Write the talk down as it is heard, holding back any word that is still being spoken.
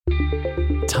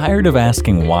Tired of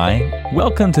asking why?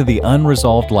 Welcome to the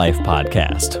Unresolved Life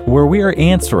podcast, where we are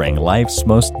answering life's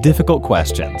most difficult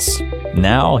questions.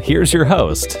 Now, here's your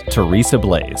host, Teresa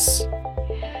Blaze.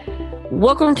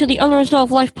 Welcome to the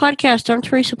Unresolved Life podcast. I'm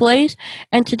Teresa Blaze,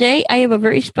 and today I have a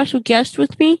very special guest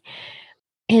with me.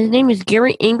 His name is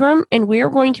Garry Ingraham, and we are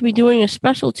going to be doing a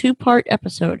special two-part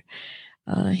episode.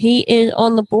 He is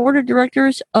on the board of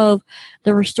directors of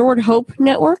the Restored Hope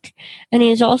Network, and he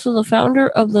is also the founder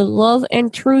of the Love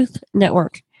and Truth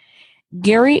Network.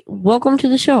 Garry, welcome to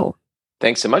the show.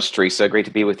 Thanks so much, Teresa. Great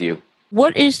to be with you.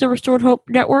 What is the Restored Hope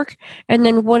Network, and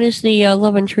then what is the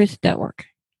Love and Truth Network?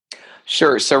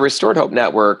 Sure. So Restored Hope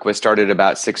Network was started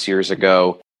about 6 years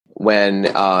ago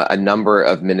when a number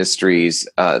of ministries,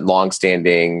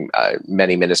 longstanding,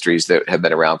 many ministries that have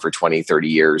been around for 20, 30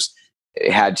 years,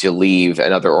 had to leave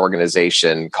another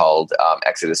organization called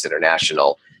Exodus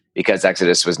International because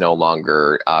Exodus was no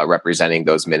longer representing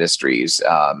those ministries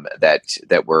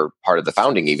that were part of the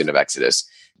founding even of Exodus.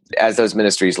 As those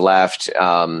ministries left,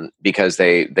 because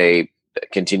they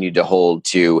continued to hold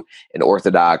to an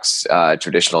orthodox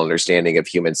traditional understanding of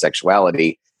human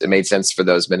sexuality, it made sense for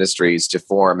those ministries to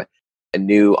form a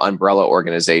new umbrella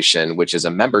organization, which is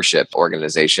a membership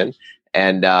organization.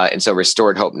 And so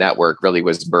Restored Hope Network really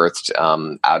was birthed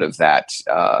out of that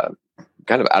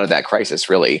crisis,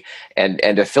 really, and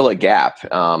to fill a gap.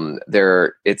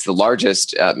 It's the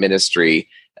largest ministry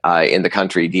in the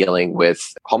country dealing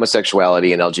with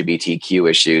homosexuality and LGBTQ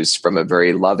issues from a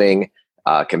very loving,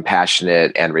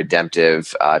 compassionate, and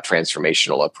redemptive,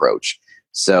 transformational approach.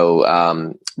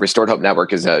 So Restored Hope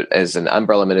Network is an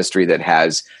umbrella ministry that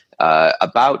has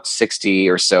about 60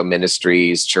 or so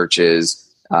ministries, churches,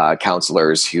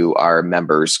 counselors who are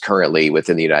members currently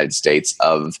within the United States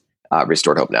of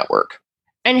Restored Hope Network.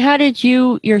 And how did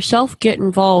you yourself get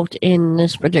involved in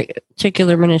this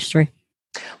particular ministry?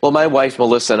 Well, my wife,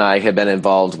 Melissa, and I had been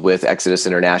involved with Exodus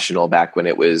International back when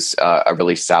it was a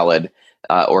really solid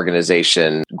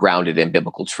organization grounded in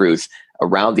biblical truth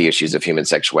around the issues of human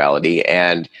sexuality.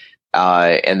 And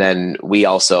then we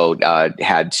also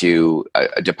had to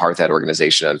depart that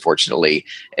organization, unfortunately.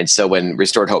 And so when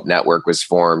Restored Hope Network was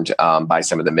formed by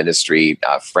some of the ministry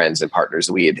friends and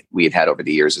partners we had over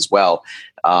the years as well,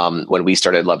 when we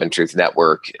started Love and Truth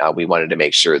Network, we wanted to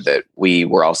make sure that we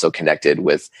were also connected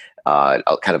with a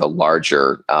kind of a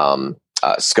larger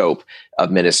scope of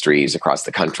ministries across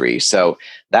the country. So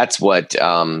that's what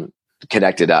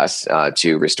connected us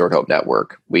to Restored Hope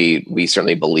Network. We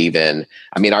certainly believe in,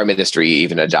 our ministry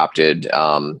even adopted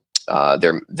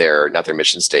their not their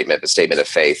mission statement, but statement of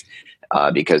faith,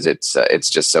 because it's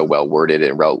just so well worded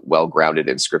and well grounded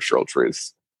in scriptural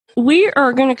truth. We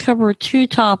are going to cover two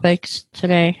topics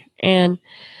today, and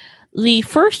the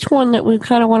first one that we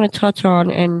kind of want to touch on,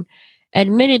 and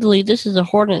admittedly, this is a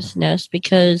hornet's nest,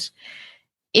 because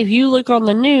if you look on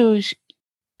the news,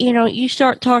 you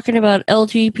start talking about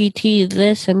LGBT,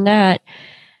 this and that,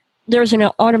 there's an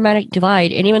automatic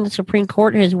divide. And even the Supreme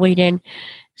Court has weighed in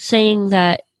saying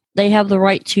that they have the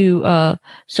right to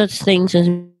such things as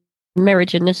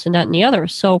marriage and this and that and the other.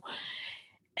 So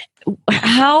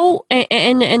how,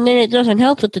 and then it doesn't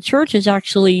help that the church has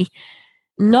actually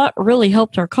not really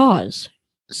helped our cause.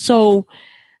 So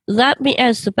that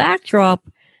as the backdrop,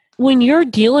 when you're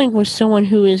dealing with someone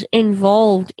who is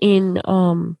involved in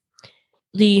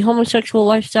the homosexual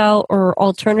lifestyle or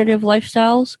alternative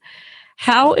lifestyles,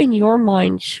 how in your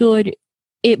mind should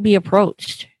it be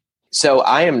approached? So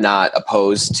I am not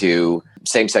opposed to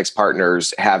same-sex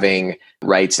partners having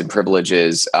rights and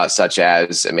privileges, such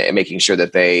as making sure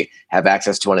that they have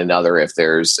access to one another. If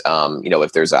there's,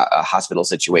 if there's a hospital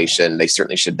situation, they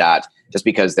certainly should not, just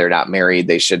because they're not married,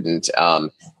 they shouldn't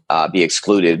be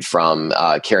excluded from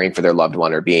caring for their loved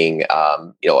one or being,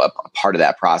 a part of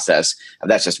that process.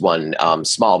 That's just one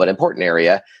small but important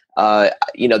area.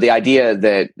 The idea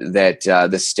that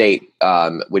the state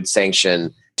would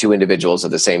sanction two individuals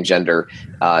of the same gender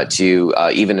to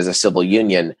even as a civil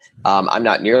union, I'm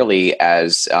not nearly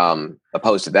as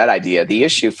opposed to that idea. The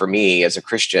issue for me as a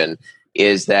Christian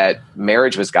is that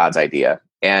marriage was God's idea,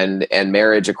 and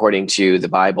marriage, according to the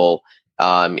Bible,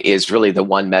 is really the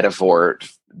one metaphor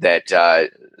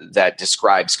that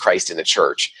describes Christ in the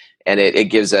church, and it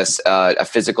gives us a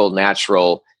physical,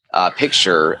 natural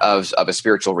picture of a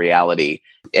spiritual reality.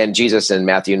 And Jesus in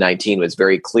Matthew 19 was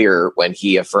very clear when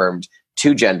he affirmed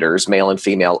two genders, male and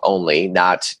female only,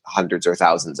 not hundreds or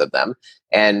thousands of them,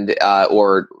 and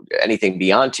or anything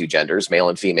beyond two genders, male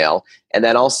and female. And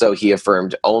then also he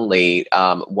affirmed only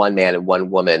one man and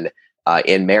one woman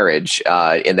in marriage,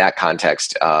 in that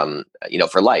context,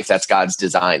 for life. That's God's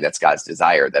design. That's God's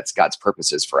desire. That's God's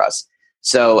purposes for us.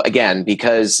 So again,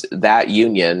 because that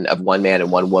union of one man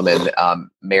and one woman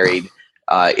married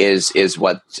is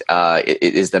what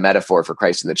is the metaphor for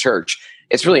Christ in the church,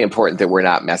 it's really important that we're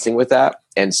not messing with that.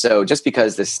 And so just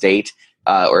because the state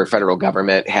or federal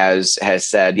government has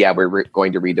said, yeah, we're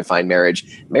going to redefine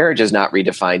marriage, marriage is not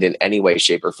redefined in any way,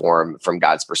 shape, or form from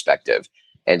God's perspective.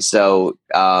 And so,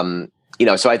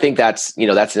 so I think that's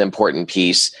an important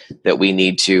piece that we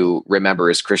need to remember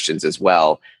as Christians as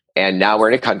well. And now we're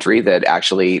in a country that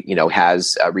actually,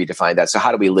 has redefined that. So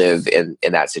how do we live in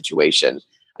that situation?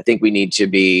 I think we need to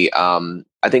be,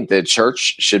 I think the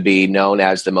church should be known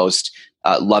as the most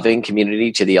loving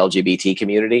community to the LGBT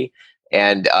community,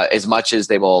 and as much as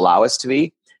they will allow us to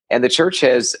be. And the church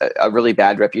has a really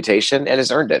bad reputation and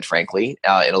has earned it, frankly,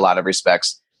 in a lot of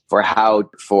respects for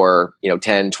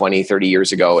 10, 20, 30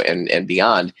 years ago and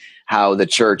beyond, how the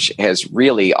church has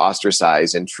really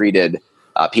ostracized and treated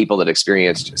people that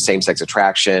experienced same-sex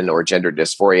attraction or gender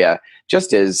dysphoria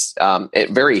just as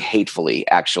very hatefully,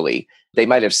 actually. They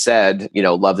might have said,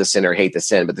 love the sinner, hate the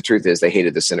sin, but the truth is they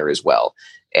hated the sinner as well.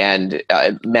 And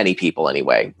many people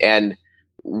anyway. And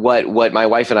what my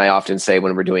wife and I often say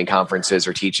when we're doing conferences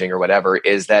or teaching or whatever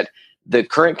is that the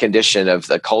current condition of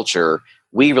the culture,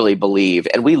 we really believe,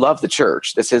 and we love the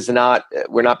church. This is not,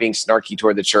 we're not being snarky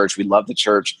toward the church. We love the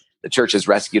church. The church has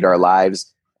rescued our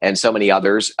lives and so many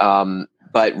others.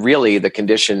 But really the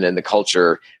condition and the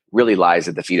culture really lies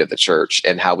at the feet of the church,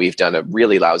 and how we've done a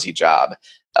really lousy job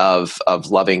of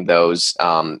loving those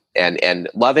and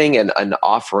loving and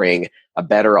offering a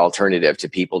better alternative to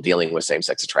people dealing with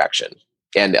same-sex attraction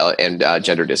and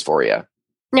gender dysphoria.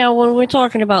 Now, when we're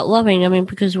talking about loving, I mean,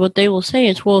 because what they will say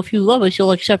is, well, if you love us,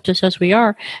 you'll accept us as we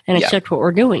are and accept what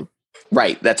we're doing.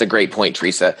 Right. That's a great point,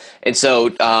 Teresa. And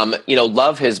so,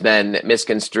 love has been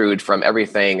misconstrued from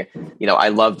everything. I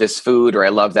love this food, or I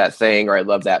love that thing, or I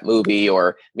love that movie,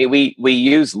 or I mean, we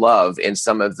use love in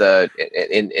some of the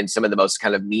in some of the most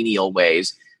kind of menial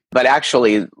ways. But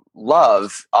actually,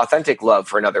 love, authentic love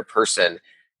for another person,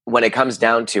 when it comes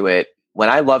down to it, when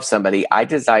I love somebody, I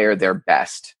desire their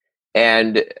best.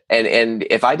 And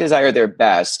if I desire their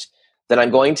best, then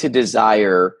I'm going to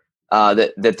desire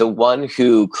that the one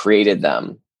who created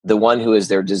them, the one who is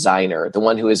their designer, the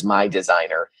one who is my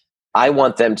designer, I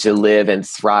want them to live and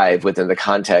thrive within the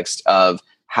context of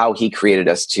how he created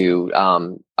us to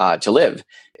live.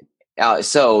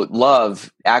 So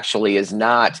love actually is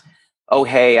not, oh,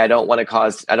 hey, I don't want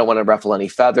to ruffle any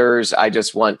feathers. I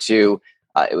just want to,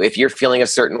 if you're feeling a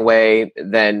certain way,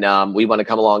 then we want to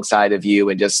come alongside of you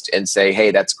and say,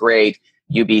 hey, that's great.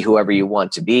 You be whoever you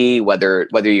want to be, whether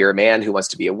you're a man who wants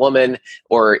to be a woman,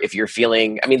 or if you're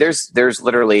feeling, I mean, there's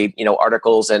literally,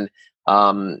 articles and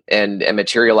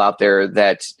material out there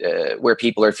that where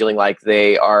people are feeling like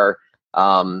they are,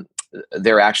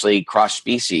 they're actually cross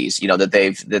species,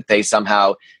 that they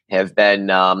somehow have been,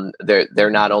 they're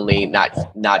not only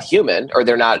not human, or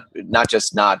they're not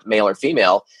just not male or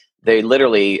female, they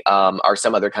literally are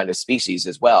some other kind of species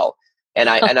as well. And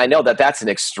I know that that's an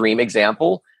extreme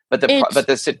example. But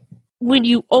when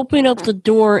you open up the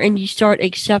door and you start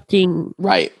accepting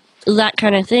that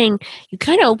kind of thing, you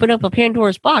kind of open up a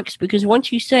Pandora's box, because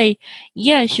once you say,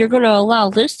 yes, you're going to allow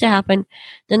this to happen,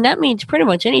 then that means pretty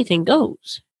much anything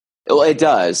goes. Well, it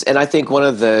does. And I think one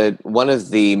of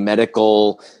the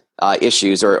medical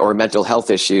issues or mental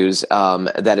health issues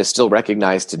that is still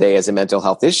recognized today as a mental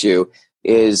health issue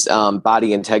is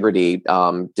body integrity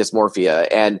dysmorphia.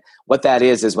 And what that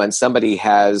is when somebody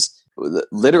has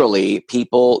literally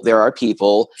there are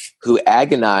people who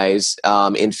agonize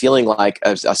in feeling like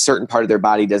a certain part of their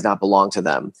body does not belong to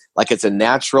them. Like it's a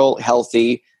natural,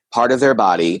 healthy part of their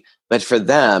body, but for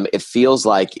them, it feels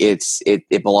like it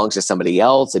belongs to somebody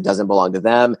else. It doesn't belong to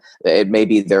them. It may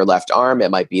be their left arm. It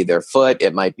might be their foot.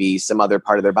 It might be some other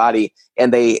part of their body.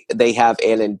 And they have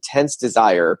an intense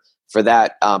desire for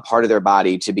that part of their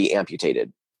body to be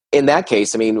amputated. In that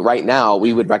case, I mean, right now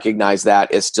we would recognize that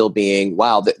as still being,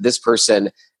 wow, this person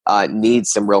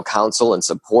needs some real counsel and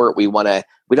support. We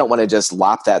don't want to just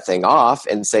lop that thing off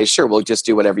and say, sure, we'll just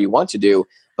do whatever you want to do.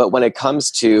 But when it comes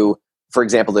to, for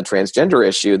example, the transgender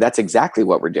issue, that's exactly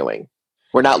what we're doing.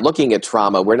 We're not looking at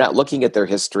trauma. We're not looking at their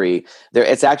history.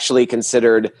 It's actually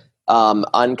considered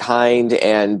unkind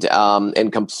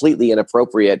and completely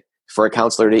inappropriate for a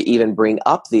counselor to even bring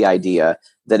up the idea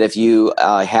that if you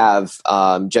have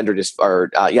gender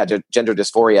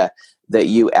dysphoria, that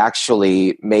you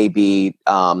actually may be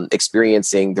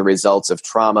experiencing the results of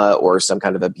trauma or some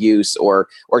kind of abuse or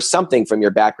something from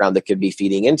your background that could be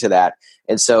feeding into that.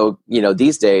 And so,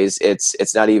 these days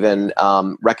it's not even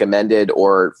recommended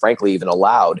or frankly even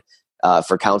allowed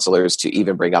for counselors to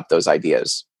even bring up those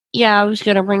ideas. Yeah, I was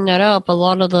going to bring that up. A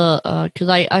lot of the because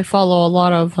I follow a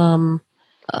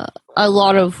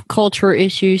lot of culture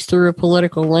issues through a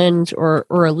political lens or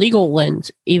a legal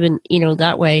lens, even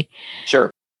that way.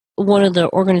 Sure. One of the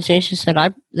organizations that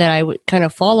I would kind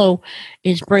of follow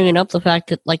is bringing up the fact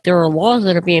that like there are laws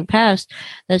that are being passed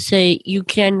that say you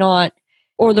cannot,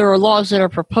 or there are laws that are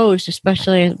proposed,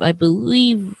 especially I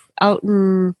believe out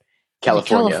in is it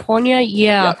California. California?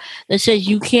 Yeah, Yep. that says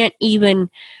you can't even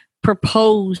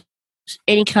propose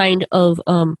any kind of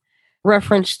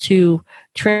reference to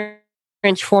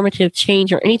transformative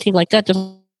change or anything like that.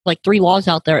 There's like three laws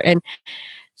out there, and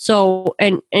so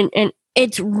and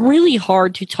it's really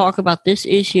hard to talk about this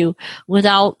issue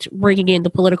without bringing in the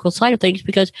political side of things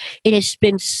because it has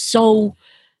been so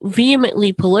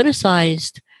vehemently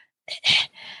politicized.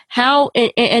 How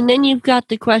and then you've got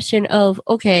the question of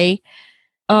okay,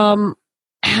 um,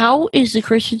 how is the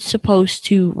Christian supposed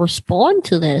to respond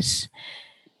to this?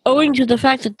 Owing to the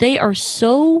fact that they are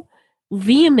so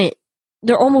vehement,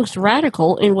 they're almost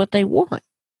radical in what they want.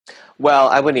 Well,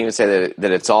 I wouldn't even say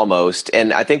that it's almost.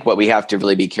 And I think what we have to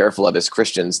really be careful of as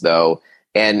Christians, though,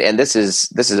 and this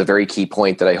is a very key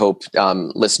point that I hope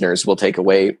listeners will take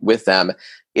away with them,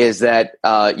 is that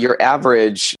your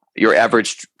average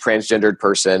transgendered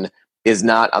person is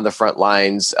not on the front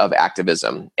lines of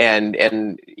activism, and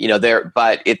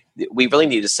we really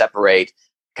need to separate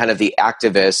kind of the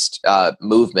activist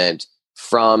movement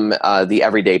from the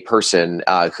everyday person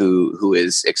who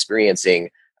is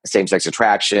experiencing same-sex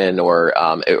attraction or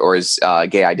is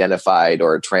gay identified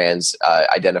or trans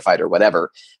identified or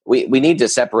whatever. We need to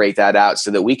separate that out so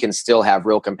that we can still have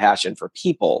real compassion for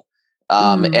people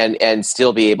and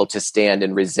still be able to stand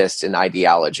and resist an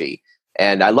ideology.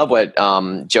 And I love what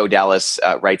Joe Dallas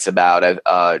writes about.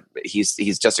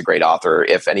 He's just a great author.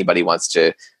 If anybody wants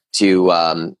to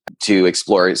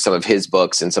explore some of his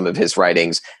books and some of his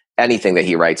writings, anything that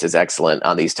he writes is excellent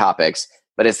on these topics.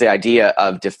 But it's the idea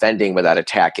of defending without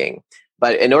attacking.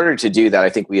 But in order to do that, I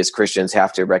think we as Christians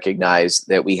have to recognize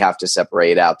that we have to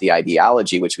separate out the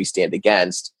ideology which we stand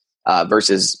against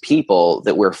versus people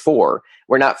that we're for.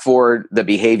 We're not for the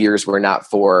behaviors. We're not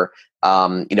for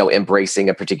embracing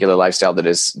a particular lifestyle that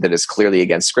is clearly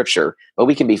against Scripture. But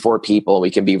we can be for people.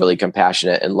 We can be really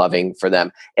compassionate and loving for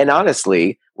them. And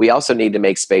honestly, we also need to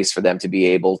make space for them to be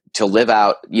able to live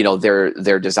out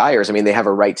their desires. I mean, they have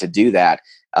a right to do that.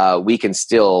 We can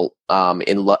still,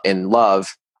 in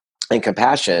love and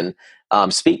compassion,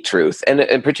 speak truth, and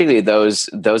particularly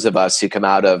those of us who come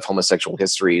out of homosexual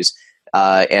histories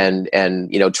and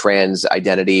trans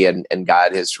identity, and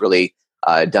God has really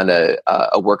done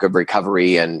a work of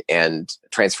recovery and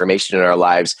transformation in our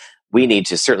lives. We need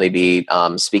to certainly be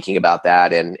speaking about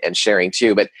that and sharing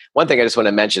too. But one thing I just want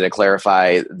to mention to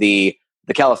clarify the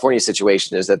California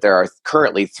situation is that there are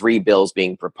currently 3 bills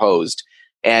being proposed.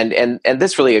 And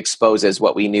this really exposes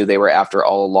what we knew they were after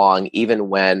all along, even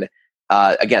when,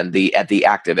 again, the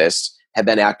activists have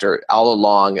been after all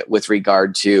along with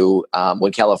regard to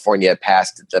when California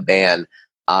passed the ban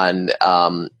on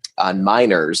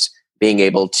minors being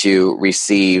able to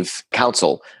receive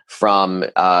counsel from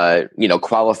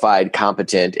qualified,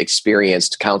 competent,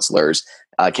 experienced counselors.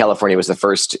 California was the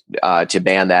first to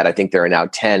ban that. I think there are now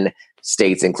 10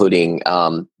 states, including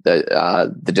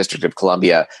the District of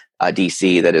Columbia,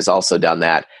 DC, that has also done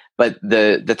that. But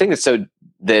the thing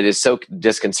that is so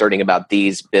disconcerting about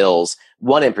these bills,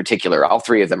 one in particular, all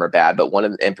 3 of them are bad, but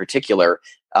one in particular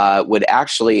would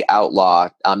actually outlaw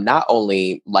not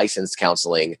only licensed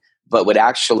counseling, but would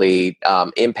actually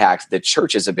impact the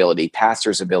church's ability,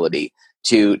 pastors' ability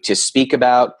to speak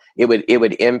about. It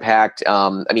would impact.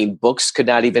 Books could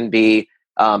not even be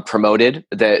promoted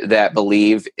that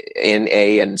believe in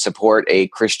and support a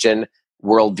Christian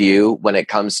worldview when it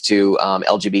comes to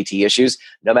LGBT issues.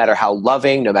 No matter how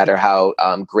loving, no matter how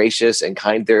gracious and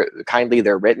kindly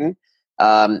they're written,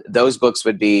 those books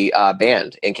would be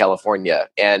banned in California.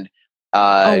 And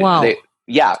oh wow.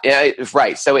 Yeah,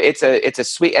 right. So it's a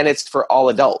sweet, and it's for all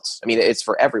adults. I mean, it's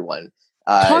for everyone.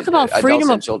 Talk about freedom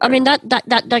of children. I mean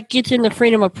that gets into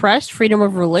freedom of press, freedom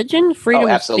of religion, freedom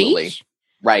of speech.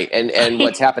 Right. And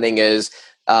what's happening is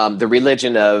the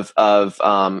religion of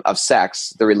sex,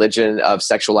 the religion of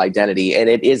sexual identity, and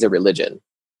it is a religion.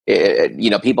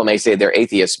 People may say they're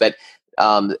atheists, but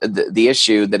the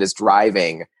issue that is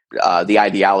driving the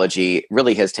ideology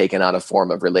really has taken on a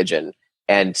form of religion.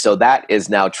 And so that is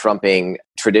now trumping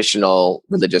traditional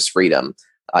religious freedom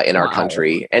in our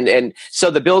country. And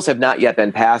so the bills have not yet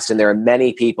been passed. And there are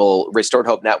many people, Restored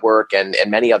Hope Network and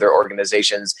many other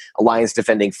organizations, Alliance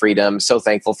Defending Freedom, so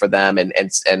thankful for them, and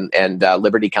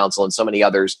Liberty Council and so many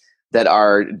others that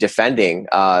are defending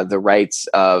the rights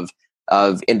of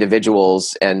of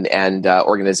individuals and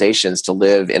organizations to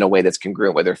live in a way that's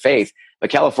congruent with their faith.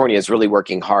 But California is really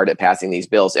working hard at passing these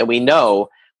bills. And we know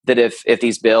that if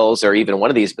these bills or even one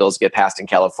of these bills get passed in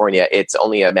California, it's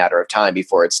only a matter of time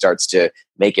before it starts to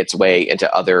make its way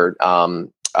into other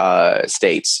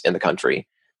states in the country.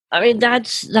 I mean,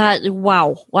 that's that.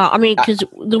 Wow. I mean, because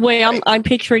the way I'm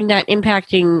picturing that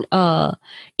impacting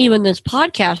even this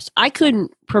podcast, I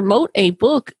couldn't promote a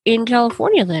book in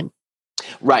California then.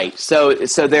 Right. So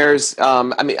there's,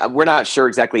 I mean, we're not sure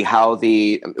exactly how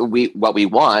what we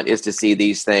want is to see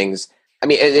these things. I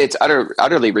mean, it's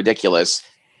utterly ridiculous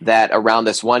that around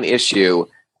this one issue,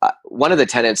 one of the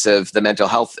tenets of the mental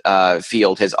health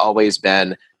field has always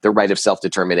been the right of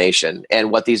self-determination.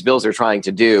 And what these bills are trying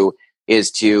to do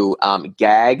is to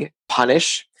gag,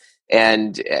 punish,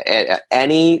 and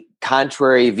any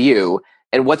contrary view.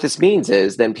 And what this means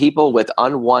is then people with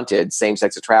unwanted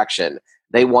same-sex attraction,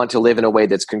 they want to live in a way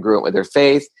that's congruent with their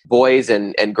faith. Boys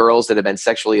and girls that have been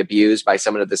sexually abused by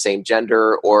someone of the same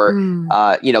gender, or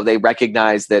they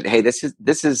recognize that, hey, this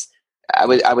is.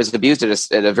 I was abused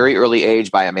at a very early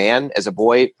age by a man as a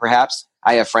boy. Perhaps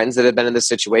I have friends that have been in this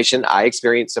situation. I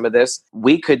experienced some of this.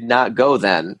 We could not go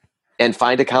then and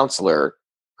find a counselor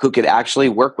who could actually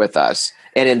work with us.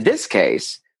 And in this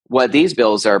case, what these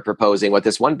bills are proposing, what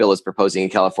this one bill is proposing in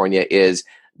California, is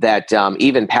that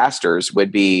even pastors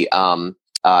would be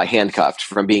handcuffed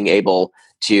from being able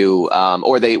to,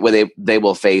 or they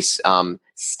will face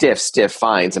stiff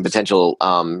fines and potential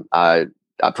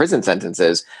prison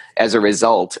sentences as a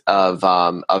result of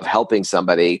helping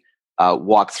somebody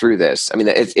walk through this. I mean,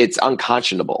 it's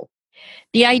unconscionable.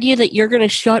 The idea that you're going to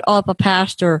shut up a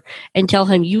pastor and tell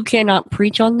him you cannot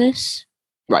preach on this,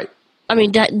 right? I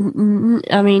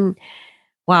mean,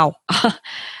 wow.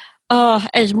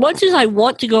 As much as I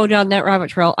want to go down that rabbit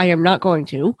trail, I am not going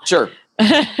to. Sure.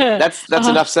 That's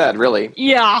enough said, really.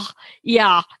 Yeah.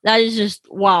 That is just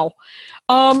wow.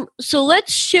 So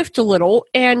let's shift a little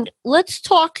and let's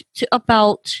talk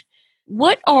about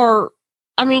what are.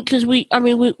 I mean, because we've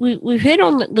hit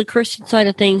on the Christian side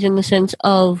of things in the sense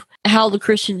of how the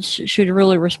Christians should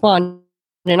really respond,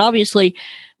 and obviously,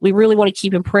 we really want to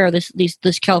keep in prayer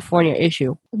this California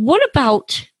issue. What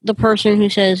about the person who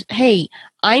says, "Hey,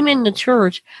 I'm in the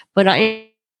church, but I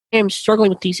am struggling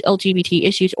with these LGBT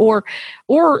issues," or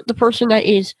the person that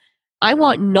is, "I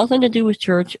want nothing to do with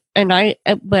church,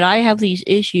 but I have these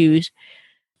issues."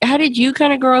 How did you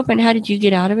kind of grow up, and how did you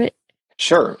get out of it?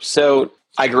 Sure. So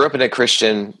I grew up in a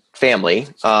Christian family.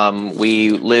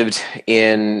 We lived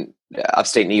in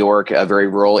upstate New York, a very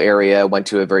rural area, went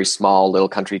to a very small little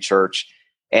country church.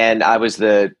 And I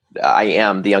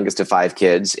am the youngest of 5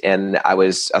 kids, and I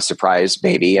was a surprise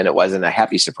baby, and it wasn't a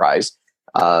happy surprise.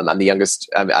 I'm the youngest.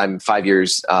 I'm 5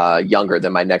 years younger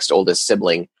than my next oldest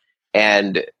sibling.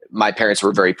 And my parents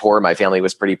were very poor. My family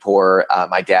was pretty poor.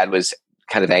 My dad was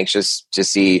kind of anxious to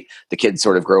see the kids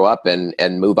sort of grow up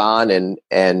and move on,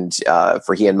 and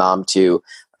for he and mom to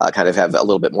kind of have a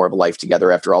little bit more of a life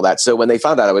together after all that. So when they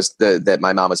found out that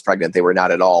my mom was pregnant, they were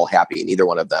not at all happy, neither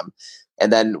one of them.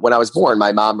 And then when I was born,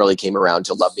 my mom really came around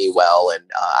to love me well. And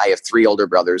I have 3 older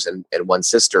brothers and 1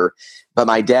 sister. But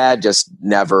my dad just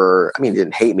never, I mean, he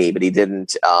didn't hate me, but he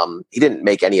didn't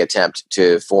make any attempt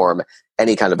to form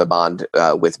any kind of a bond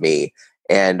with me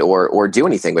and or do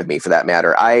anything with me for that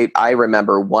matter. I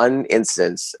remember one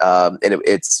instance, and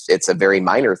it's a very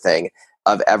minor thing,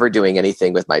 of ever doing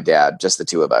anything with my dad, just the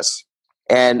 2 of us.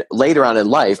 And later on in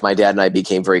life, my dad and I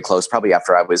became very close, probably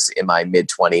after I was in my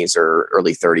mid-20s or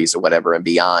early 30s or whatever and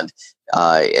beyond.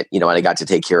 And I got to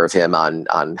take care of him on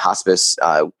hospice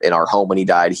in our home when he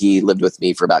died. He lived with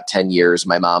me for about 10 years,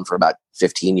 my mom for about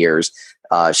 15 years.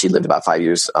 She lived about 5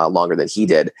 years longer than he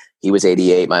did. He was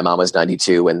 88, my mom was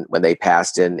 92 when they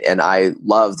passed. And I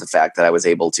love the fact that I was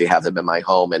able to have them in my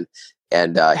home and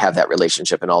have that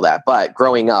relationship and all that. But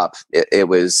growing up, it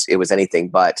was anything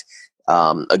but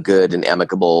a good and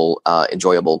amicable,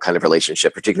 enjoyable kind of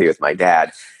relationship, particularly with my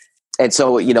dad. And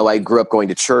so, I grew up going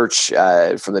to church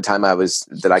from the time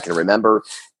that I can remember.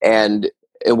 And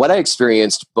what I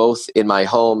experienced both in my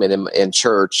home and in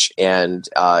church and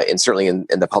certainly in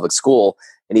the public school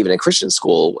and even in Christian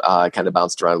school, kind of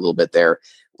bounced around a little bit there,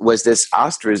 was this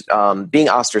being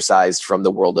ostracized from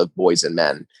the world of boys and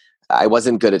men. I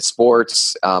wasn't good at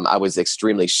sports. I was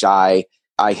extremely shy.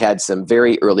 I had some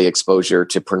very early exposure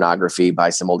to pornography by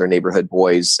some older neighborhood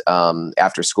boys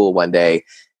after school one day,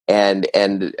 and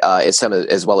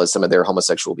as well as some of their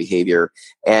homosexual behavior,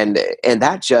 and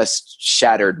that just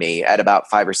shattered me at about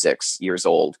 5 or 6 years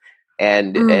old,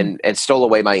 and stole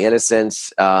away my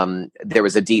innocence. There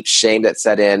was a deep shame that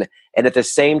set in, and at the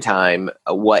same time,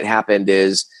 what happened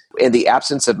is In the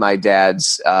absence of my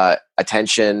dad's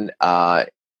attention,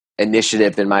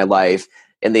 initiative in my life,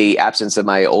 in the absence of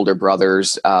my older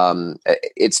brothers,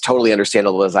 it's totally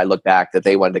understandable as I look back that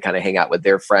they wanted to kind of hang out with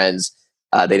their friends.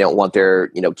 They don't want their,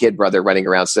 kid brother running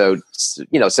around. So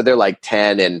they're like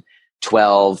 10 and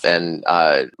 12. And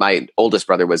my oldest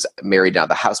brother was married out of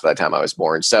the house by the time I was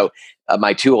born. So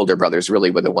my two older brothers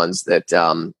really were the ones that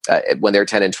when they're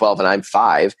 10 and 12 and I'm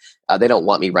 5, they don't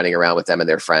want me running around with them and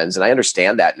their friends. And I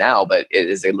understand that now, but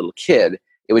as a little kid,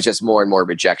 it was just more and more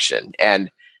rejection.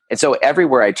 And so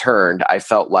everywhere I turned, I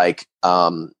felt like,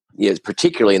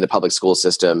 particularly in the public school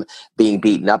system, being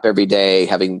beaten up every day,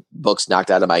 having books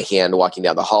knocked out of my hand, walking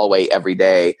down the hallway every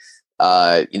day.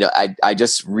 I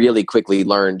just really quickly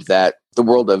learned that the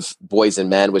world of boys and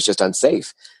men was just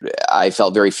unsafe. I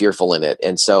felt very fearful in it.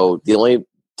 And so the only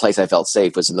place I felt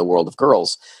safe was in the world of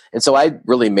girls. And so I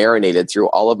really marinated through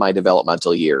all of my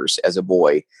developmental years as a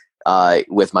boy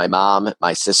with my mom,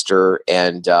 my sister,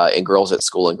 and girls at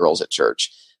school and girls at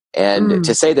church. And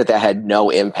to say that had no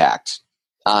impact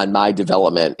on my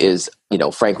development is,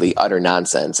 frankly, utter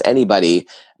nonsense. Anybody,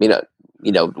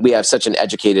 we have such an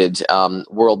educated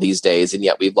world these days, and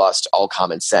yet we've lost all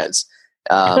common sense.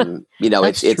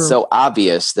 It's so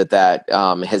obvious that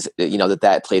has,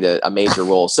 that played a major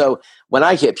role. So when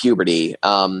I hit puberty,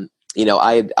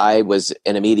 I was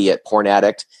an immediate porn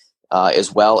addict,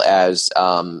 as well as,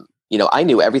 I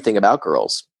knew everything about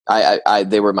girls.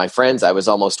 They were my friends. I was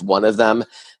almost one of them.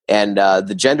 And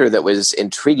the gender that was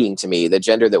intriguing to me, the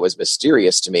gender that was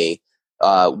mysterious to me,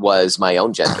 was my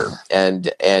own gender.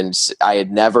 And I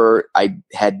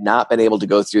had not been able to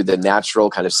go through the natural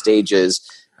kind of stages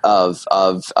of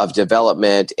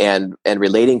development and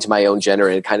relating to my own gender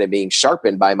and kind of being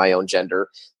sharpened by my own gender,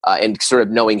 and sort of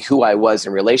knowing who I was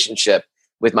in relationship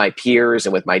with my peers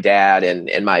and with my dad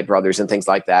and my brothers and things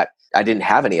like that. I didn't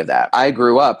have any of that. I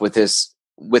grew up with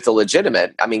a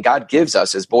legitimate, God gives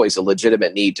us as boys a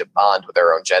legitimate need to bond with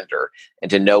our own gender and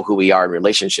to know who we are in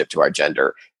relationship to our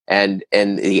gender. And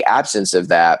the absence of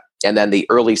that, and then the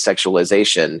early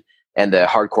sexualization and the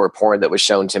hardcore porn that was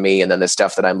shown to me, and then the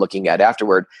stuff that I'm looking at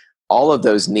afterward, all of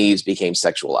those needs became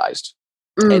sexualized.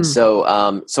 And so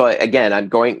again, I'm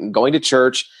going to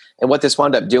church, and what this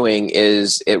wound up doing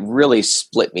is it really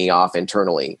split me off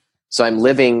internally. So I'm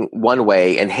living one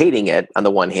way and hating it on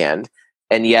the one hand,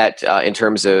 and yet in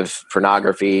terms of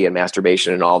pornography and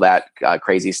masturbation and all that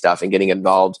crazy stuff, and getting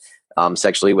involved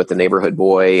sexually with the neighborhood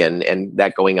boy, and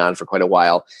that going on for quite a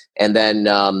while. And then,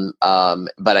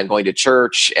 but I'm going to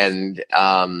church, and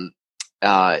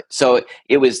so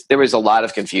there was a lot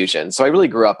of confusion. So I really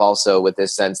grew up also with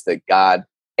this sense that God,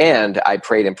 and I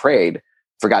prayed and prayed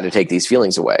for God to take these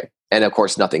feelings away. And of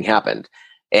course, nothing happened.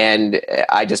 And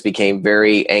I just became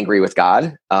very angry with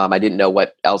God. I didn't know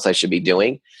what else I should be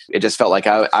doing. It just felt like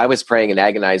I was praying and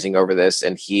agonizing over this,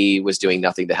 and he was doing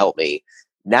nothing to help me.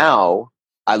 Now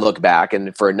I look back,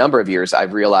 and for a number of years,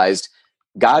 I've realized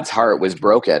God's heart was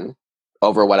broken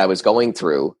over what I was going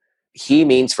through. He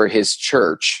means for his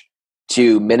church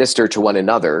to minister to one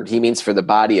another. He means for the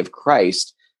body of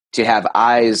Christ to have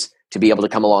eyes to be able to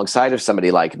come alongside of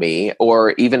somebody like me,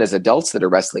 or even as adults that are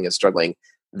wrestling and struggling.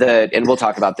 And we'll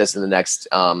talk about this in the next,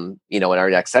 in our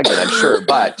next segment, I'm sure.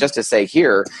 But just to say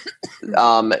here,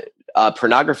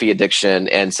 pornography addiction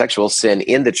and sexual sin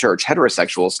in the church,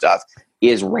 heterosexual stuff,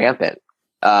 is rampant.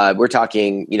 We're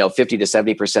talking, 50 to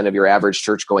 70% of your average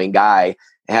church-going guy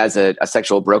has a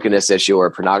sexual brokenness issue or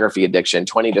pornography addiction.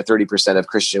 20 to 30% of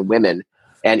Christian women,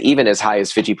 and even as high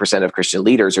as 50% of Christian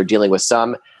leaders, are dealing with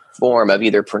some form of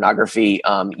either pornography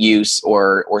use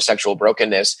or sexual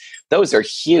brokenness. Those are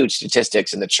huge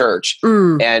statistics in the church.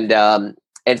 And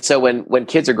so when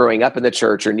kids are growing up in the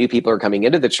church, or new people are coming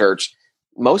into the church,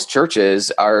 most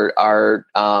churches are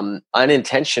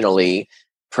unintentionally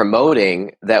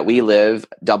promoting that we live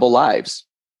double lives,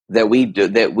 that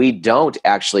we don't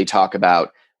actually talk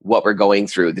about what we're going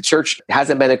through. The church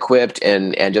hasn't been equipped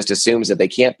and just assumes that they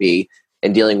can't be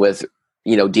in dealing with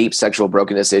deep sexual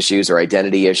brokenness issues or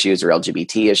identity issues or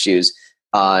LGBT issues.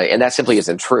 And that simply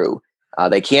isn't true.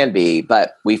 They can be,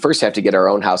 but we first have to get our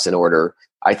own house in order,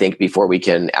 I think, before we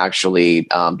can actually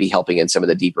be helping in some of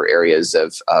the deeper areas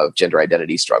of gender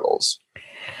identity struggles.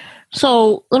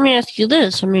 So let me ask you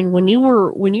this. When you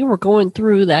were going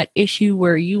through that issue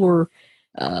where you were,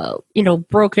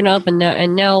 broken up, and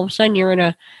now all of a sudden you're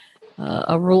in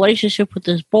a relationship with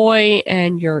this boy,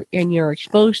 and you're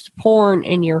exposed to porn,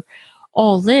 and you're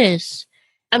all this.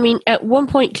 At one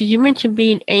point, because you mentioned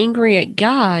being angry at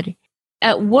God,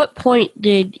 at what point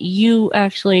did you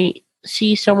actually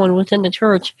see someone within the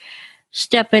church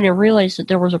step in and realize that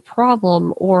there was a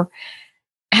problem, or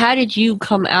how did you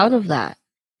come out of that?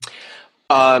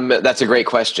 That's a great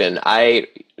question.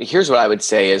 Here's what I would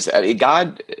say is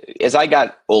God, as I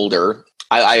got older,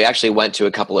 I actually went to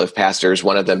a couple of pastors,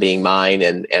 one of them being mine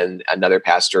and another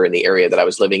pastor in the area that I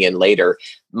was living in later.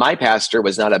 My pastor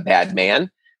was not a bad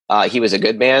man. He was a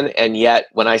good man. And yet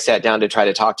when I sat down to try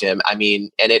to talk to him, I mean,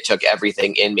 and it took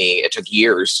everything in me. It took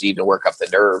years to even work up the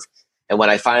nerve. And when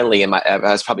I finally, I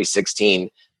was probably 16,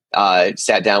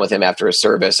 sat down with him after a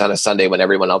service on a Sunday when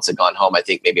everyone else had gone home. I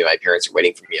think maybe my parents were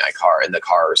waiting for me in the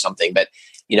car or something. But,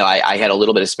 I had a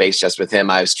little bit of space just with him.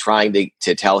 I was trying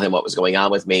to tell him what was going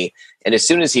on with me. And as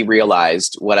soon as he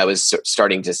realized what I was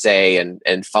starting to say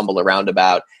and fumble around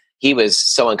about, he was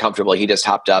so uncomfortable. He just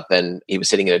hopped up and he was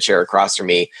sitting in a chair across from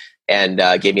me and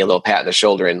gave me a little pat on the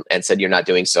shoulder and said, "You're not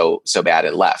doing so bad,"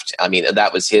 and left. I mean,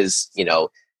 that was his,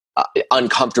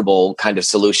 uncomfortable kind of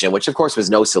solution, which of course was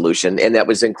no solution. And that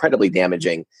was incredibly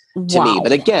damaging to me.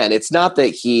 But again, it's not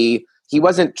that he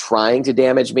wasn't trying to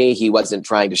damage me. He wasn't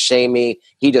trying to shame me.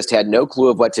 He just had no clue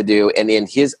of what to do. And in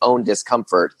his own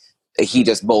discomfort, he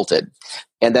just bolted.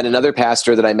 And then another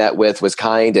pastor that I met with was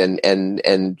kind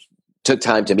and took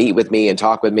time to meet with me and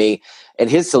talk with me. And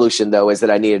his solution, though, is that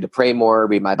I needed to pray more,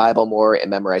 read my Bible more, and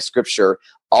memorize scripture,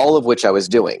 all of which I was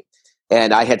doing.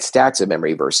 And I had stacks of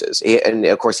memory verses. And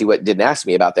of course, he didn't ask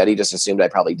me about that. He just assumed I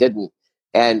probably didn't.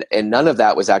 And none of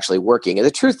that was actually working. And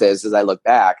the truth is, as I look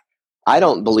back, I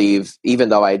don't believe, even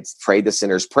though I prayed the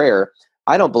sinner's prayer,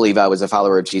 I don't believe I was a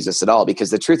follower of Jesus at all.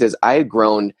 Because the truth is, I had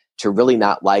grown to really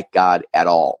not like God at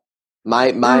all.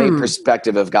 My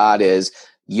perspective of God is,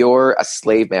 you're a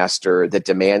slave master that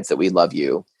demands that we love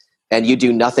you. And you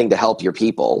do nothing to help your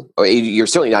people. Or you're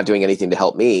certainly not doing anything to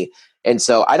help me. And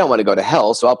so I don't want to go to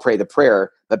hell, so I'll pray the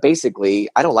prayer. But basically,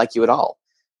 I don't like you at all.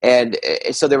 And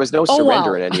so there was no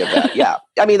surrender in any of that. Yeah.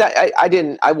 I mean,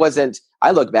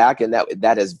 I look back and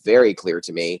that is very clear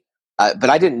to me. But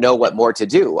I didn't know what more to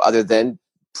do other than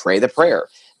pray the prayer.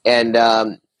 And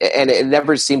it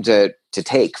never seemed to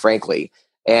take, frankly.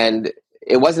 And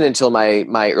it wasn't until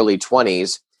my early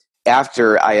 20s,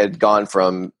 after I had gone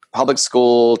from public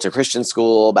school to Christian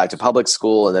school, back to public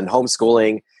school, and then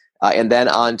homeschooling, and then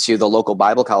on to the local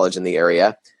Bible college in the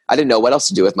area. I didn't know what else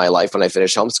to do with my life when I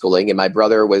finished homeschooling. And my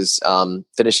brother was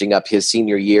finishing up his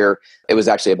senior year. It was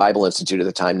actually a Bible Institute at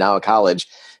the time, now a college.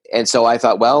 And so I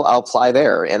thought, well, I'll apply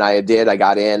there. And I did. I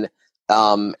got in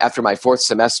after my fourth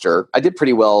semester. I did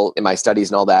pretty well in my studies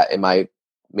and all that in my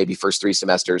maybe first 3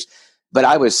 semesters. But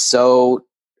I was so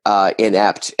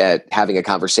inept at having a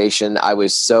conversation. I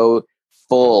was so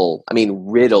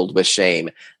riddled with shame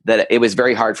that it was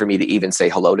very hard for me to even say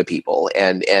hello to people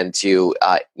and to,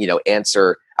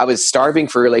 answer. I was starving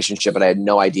for a relationship, but I had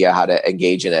no idea how to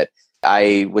engage in it.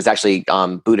 I was actually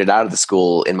booted out of the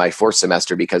school in my 4th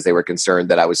semester because they were concerned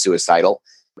that I was suicidal,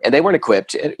 and they weren't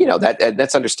equipped.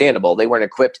 That's understandable. They weren't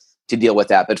equipped to deal with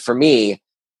that. But for me,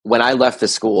 when I left the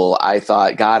school, I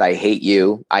thought, God, I hate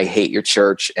you. I hate your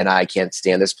church, and I can't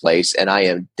stand this place, and I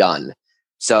am done.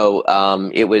 So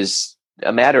it was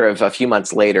a matter of a few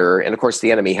months later, and of course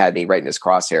the enemy had me right in his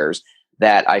crosshairs,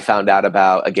 that I found out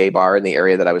about a gay bar in the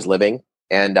area that I was living,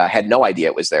 and had no idea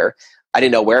it was there. I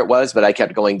didn't know where it was, but I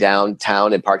kept going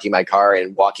downtown and parking my car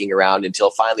and walking around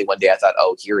until finally one day I thought,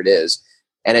 oh, here it is.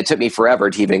 And it took me forever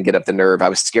to even get up the nerve. I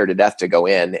was scared to death to go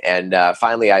in. And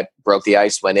finally I broke the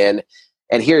ice, went in.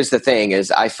 And here's the thing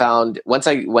is I found once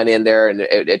I went in there, and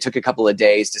it took a couple of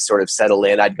days to sort of settle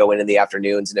in, I'd go in the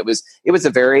afternoons, and it was a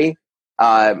very,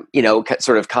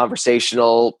 sort of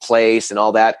conversational place and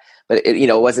all that. But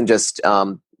it wasn't just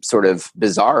sort of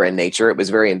bizarre in nature. It was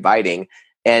very inviting.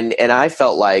 And I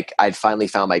felt like I'd finally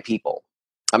found my people.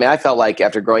 I mean, I felt like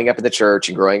after growing up in the church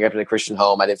and growing up in a Christian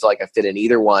home, I didn't feel like I fit in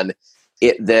either one.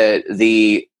 It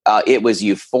was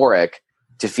euphoric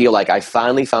to feel like I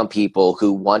finally found people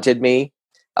who wanted me,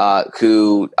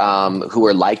 who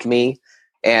were like me.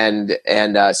 And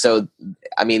so,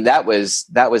 I mean, that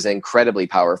was incredibly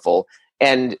powerful.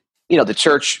 And, the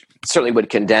church certainly would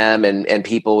condemn and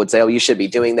people would say, oh, you should be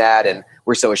doing that. And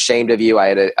we're so ashamed of you. I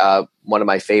had one of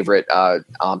my favorite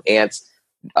aunts,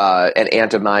 an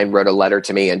aunt of mine wrote a letter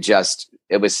to me, and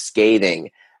it was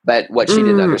scathing. But what she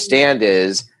didn't understand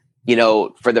is,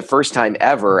 for the first time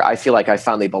ever, I feel like I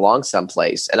finally belong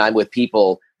someplace, and I'm with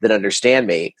people that understand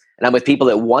me, and I'm with people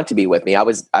that want to be with me.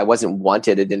 I wasn't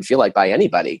wanted. It didn't feel like by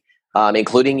anybody,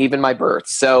 including even my birth.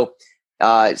 So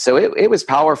it was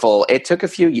powerful. It took a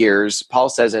few years. Paul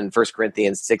says in 1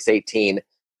 Corinthians 6:18,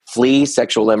 flee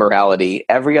sexual immorality.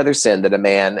 Every other sin that a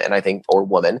man, and I think, or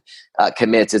woman,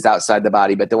 commits is outside the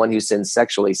body, but the one who sins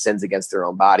sexually sins against their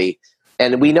own body.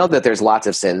 And we know that there's lots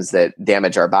of sins that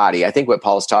damage our body. I think what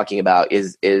Paul's talking about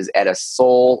is at a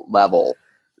soul level,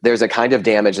 there's a kind of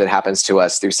damage that happens to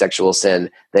us through sexual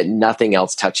sin that nothing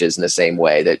else touches in the same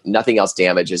way, that nothing else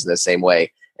damages in the same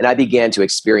way. And I began to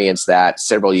experience that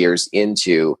several years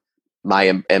into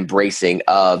my embracing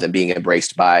of and being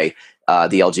embraced by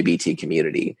the LGBT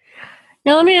community.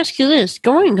 Now, let me ask you this.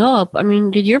 Growing up, I mean,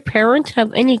 did your parents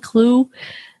have any clue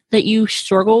that you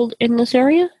struggled in this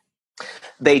area?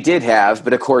 They did have,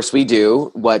 but of course we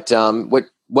do what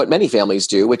many families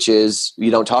do, which is you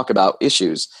don't talk about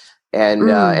issues. And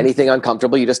anything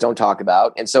uncomfortable, you just don't talk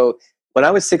about. And so when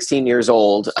I was 16 years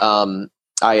old, I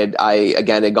had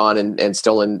gone and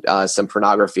stolen some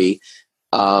pornography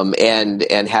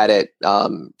and had it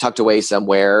tucked away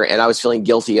somewhere. And I was feeling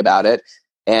guilty about it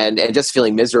and just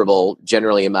feeling miserable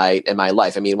generally in my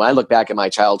life. I mean, when I look back at my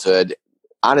childhood,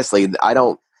 honestly, I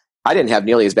didn't have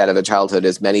nearly as bad of a childhood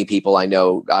as many people I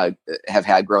know have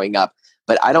had growing up,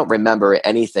 but I don't remember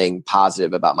anything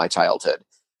positive about my childhood.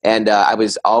 And I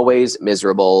was always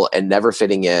miserable and never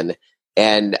fitting in.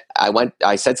 And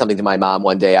I said something to my mom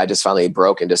one day. I just finally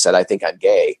broke and just said, I think I'm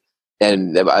gay.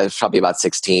 And I was probably about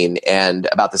 16, and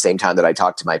about the same time that I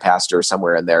talked to my pastor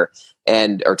somewhere in there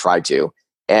or tried to.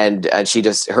 And she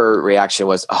her reaction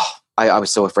was, oh, I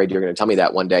was so afraid you were going to tell me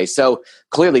that one day. So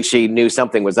clearly she knew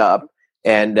something was up.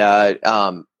 And,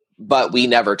 but we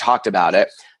never talked about it.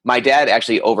 My dad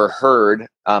actually overheard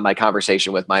my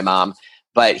conversation with my mom,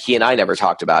 but he and I never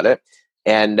talked about it.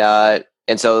 And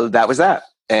so that was that.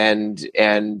 And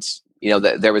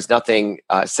there was nothing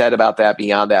said about that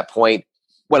beyond that point.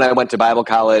 When I went to Bible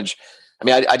college, I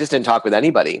mean, I just didn't talk with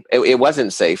anybody. It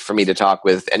wasn't safe for me to talk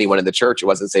with anyone in the church. It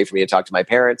wasn't safe for me to talk to my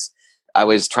parents. I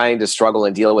was trying to struggle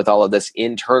and deal with all of this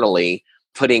internally,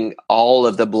 putting all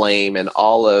of the blame and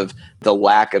all of the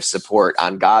lack of support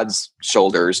on God's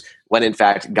shoulders, when in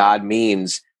fact God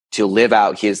means to live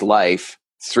out his life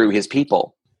through his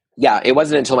people. Yeah, it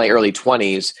wasn't until my early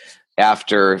 20s,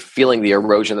 after feeling the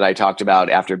erosion that I talked about,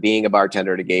 after being a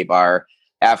bartender at a gay bar,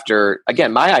 after,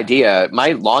 again,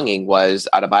 my longing was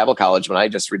out of Bible college when I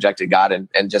just rejected God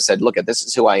and just said, look, this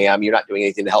is who I am. You're not doing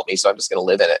anything to help me, so I'm just going to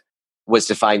live in it, was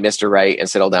to find Mr. Right and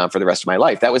settle down for the rest of my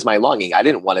life. That was my longing. I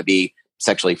didn't want to be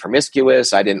sexually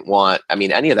promiscuous. I didn't want,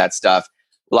 any of that stuff.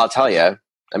 Well, I'll tell you,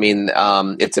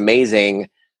 it's amazing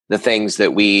the things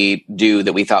that we do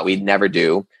that we thought we'd never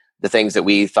do, the things that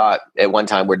we thought at one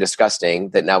time were disgusting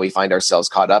that now we find ourselves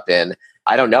caught up in.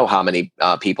 I don't know how many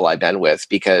people I've been with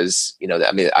because,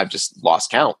 I've just lost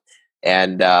count.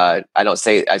 And I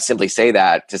simply say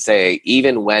that to say,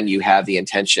 even when you have the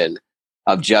intention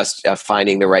of just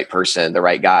finding the right person, the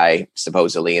right guy,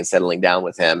 supposedly, and settling down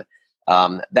with him,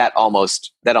 that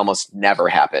almost never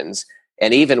happens.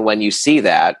 And even when you see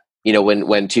that,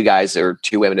 when two guys or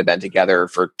two women have been together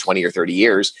for 20 or 30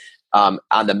 years, on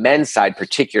the men's side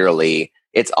particularly,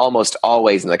 it's almost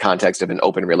always in the context of an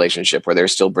open relationship where they're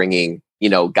still bringing,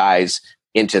 guys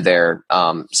into their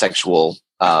sexual,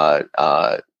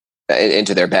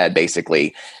 into their bed,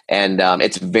 basically. And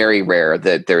it's very rare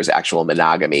that there's actual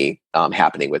monogamy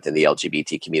happening within the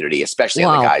LGBT community, especially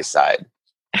on the guy's side.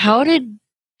 How did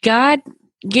God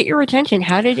get your attention?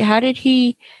 How did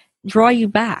he draw you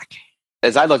back?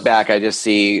 As I look back, I just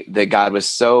see that God was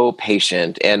so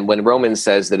patient. And when Romans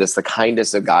says that it's the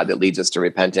kindness of God that leads us to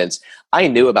repentance, I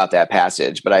knew about that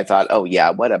passage, but I thought, oh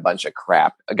yeah, what a bunch of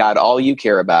crap. God, all you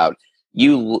care about,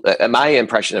 my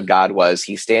impression of God was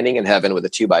he's standing in heaven with a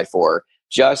 2x4,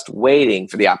 just waiting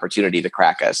for the opportunity to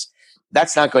crack us.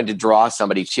 That's not going to draw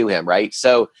somebody to him, right?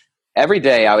 So every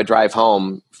day I would drive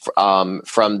home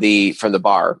from the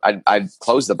bar. I'd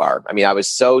close the bar. I was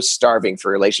so starving for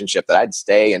a relationship that I'd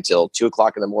stay until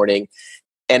 2:00 in the morning.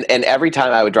 And every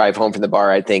time I would drive home from the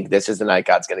bar, I'd think, this is the night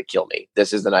God's going to kill me.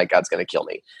 This is the night God's going to kill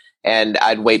me. And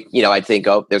I'd wait, I'd think,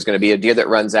 oh, there's going to be a deer that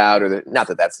runs out, not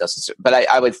that that's necessary, but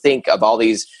I would think of all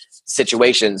these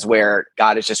situations where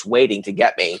God is just waiting to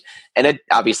get me. And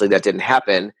obviously that didn't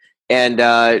happen. And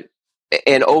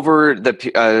over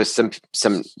the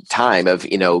some time of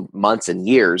months and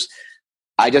years,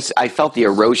 I felt the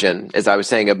erosion, as I was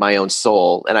saying, of my own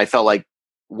soul, and I felt like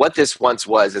what this once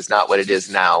was is not what it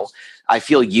is now. I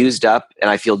feel used up,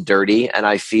 and I feel dirty, and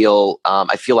I feel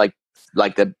like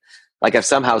I've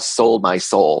somehow sold my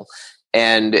soul.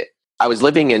 And I was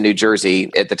living in New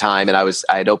Jersey at the time, and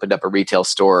I had opened up a retail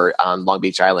store on Long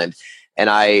Beach Island, and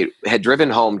I had driven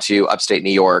home to upstate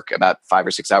New York, about 5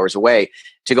 or 6 hours away,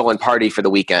 to go and party for the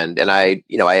weekend. And I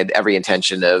had every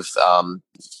intention of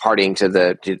partying to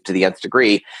the nth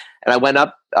degree. And I went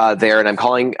up there, and I'm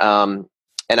calling, and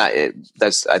I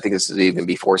think this is even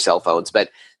before cell phones, but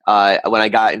when I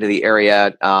got into the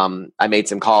area, I made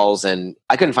some calls, and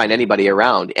I couldn't find anybody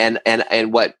around. And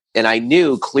I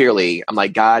knew clearly, I'm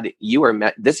like, God,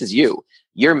 this is you.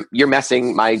 you're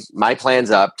messing my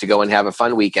plans up to go and have a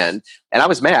fun weekend. And I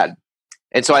was mad.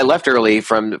 And so I left early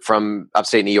from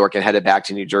upstate New York and headed back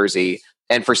to New Jersey.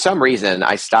 And for some reason,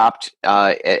 I stopped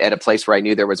at a place where I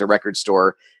knew there was a record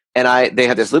store, and they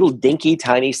had this little dinky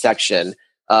tiny section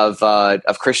of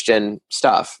Christian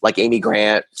stuff, like Amy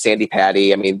Grant, Sandy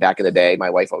Patty. I mean, back in the day, my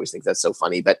wife always thinks that's so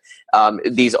funny, but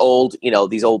these old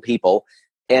people.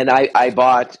 And I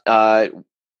bought 2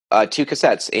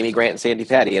 cassettes, Amy Grant and Sandy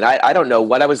Patty. And I don't know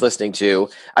what I was listening to.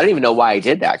 I don't even know why I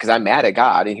did that, because I'm mad at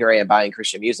God, and here I am buying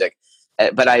Christian music.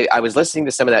 But I was listening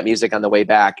to some of that music on the way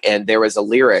back, and there was a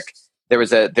lyric. There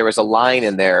was a line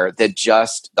in there that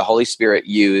just the Holy Spirit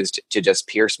used to just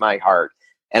pierce my heart.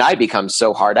 And I become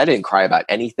so hard. I didn't cry about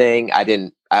anything.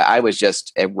 I was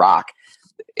just a rock.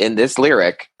 In this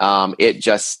lyric, it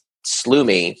just slew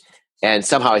me. And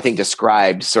somehow I think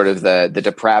described sort of the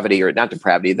depravity, or not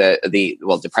depravity,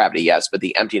 depravity, yes, but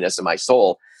the emptiness of my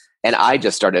soul. And I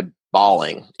just started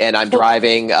bawling. And I'm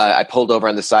driving. I pulled over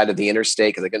on the side of the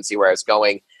interstate because I couldn't see where I was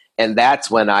going. And that's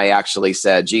when I actually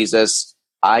said, Jesus,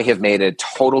 I have made a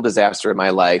total disaster in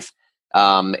my life.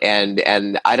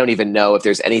 And I don't even know if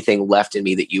there's anything left in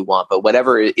me that you want, but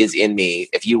whatever is in me,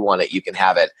 if you want it, you can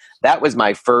have it. That was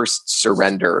my first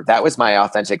surrender. That was my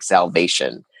authentic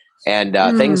salvation. And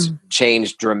things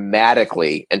changed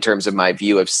dramatically in terms of my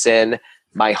view of sin,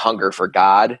 my hunger for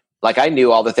God. Like, I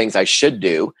knew all the things I should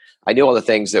do. I knew all the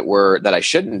things that I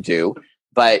shouldn't do,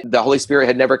 but the Holy Spirit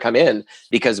had never come in,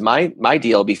 because my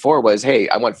deal before was, hey,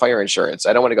 I want fire insurance.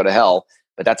 I don't want to go to hell,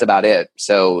 but that's about it.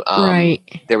 So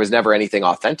there was never anything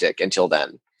authentic until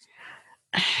then.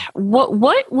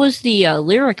 What was the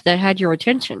lyric that had your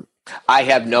attention? I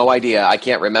have no idea. I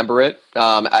can't remember it.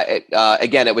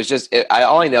 Again, it was just,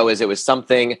 all I know is it was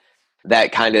something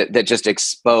that just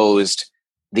exposed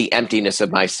the emptiness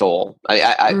of my soul.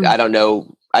 I don't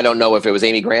know. I don't know if it was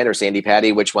Amy Grant or Sandy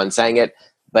Patty, which one sang it,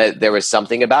 but there was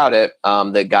something about it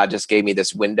that God just gave me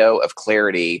this window of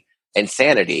clarity and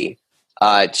sanity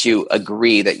to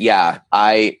agree that, yeah,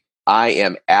 I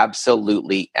am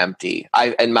absolutely empty.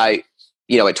 At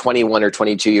 21 or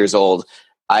 22 years old,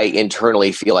 I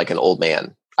internally feel like an old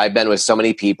man. I've been with so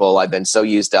many people. I've been so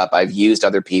used up. I've used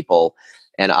other people,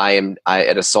 and I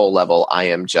at a soul level,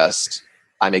 I'm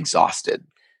exhausted.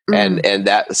 And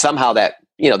that somehow that,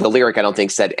 the lyric, I don't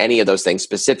think said any of those things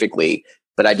specifically,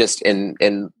 but I just,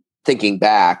 in thinking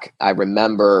back, I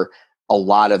remember a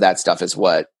lot of that stuff is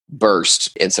what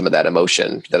burst in some of that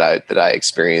emotion that I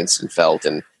experienced and felt,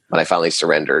 and when I finally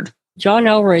surrendered. John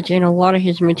Elridge, in a lot of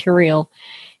his material,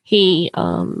 he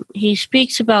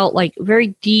speaks about, like,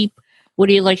 very deep, what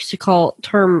he likes to call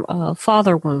term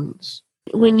father wounds.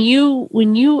 When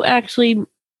you actually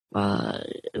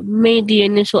made the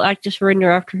initial act of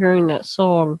surrender after hearing that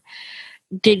song,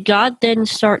 did God then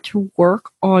start to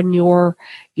work on your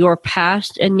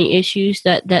past and the issues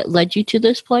that led you to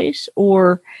this place?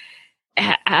 Or,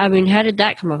 how did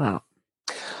that come about?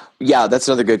 Yeah, that's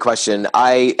another good question.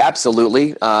 I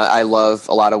absolutely. I love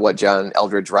a lot of what John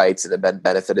Eldredge writes, and have been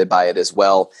benefited by it as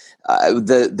well.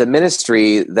 The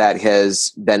ministry that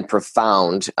has been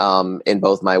profound in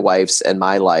both my wife's and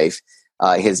my life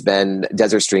has been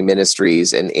Desert Stream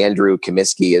Ministries, and Andrew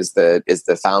Comiskey is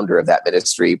the founder of that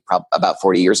ministry. About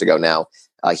 40 years ago now,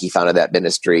 he founded that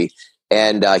ministry.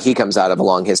 And he comes out of a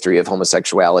long history of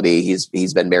homosexuality.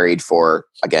 He's been married for,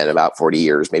 again, about 40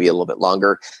 years, maybe a little bit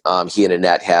longer. He and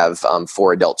Annette have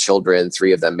 4 adult children,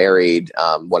 3 of them married,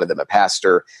 one of them a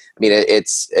pastor. I mean,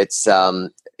 it's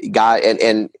God.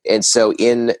 And so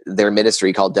in their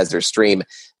ministry called Desert Stream,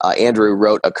 Andrew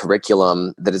wrote a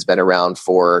curriculum that has been around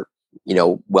for,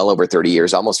 well over 30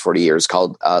 years, almost 40 years,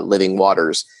 called Living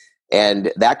Waters.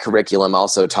 And that curriculum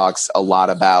also talks a lot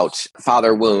about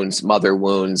father wounds, mother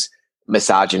wounds,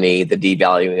 misogyny, the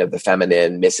devaluing of the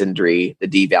feminine, misandry, the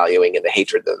devaluing and the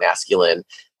hatred of the masculine.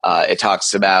 It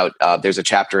talks about, there's a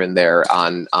chapter in there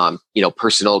on,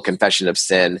 personal confession of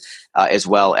sin, as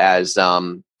well as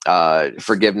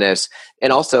forgiveness,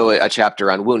 and also a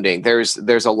chapter on wounding. There's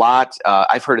a lot.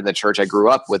 I've heard in the church, I grew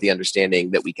up with the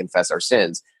understanding that we confess our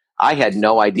sins. I had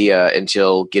no idea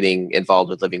until getting involved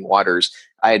with Living Waters.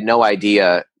 I had no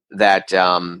idea that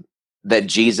that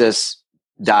Jesus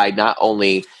died not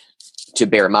only to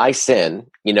bear my sin,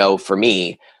 for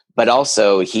me, but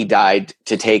also he died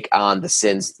to take on the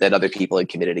sins that other people had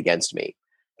committed against me.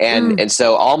 And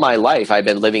so all my life, I've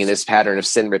been living in this pattern of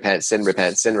sin, repent, sin,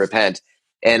 repent, sin, repent.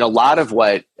 And a lot of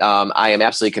what I am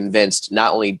absolutely convinced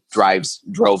not only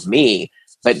drove me,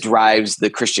 but drives the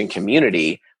Christian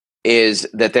community, is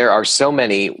that there are so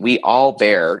many, we all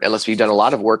bear, unless we've done a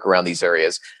lot of work around these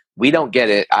areas, we don't get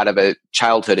it out of a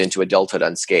childhood into adulthood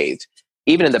unscathed,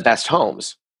 even in the best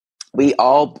homes. we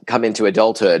all come into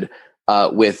adulthood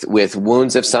with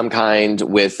wounds of some kind,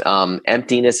 with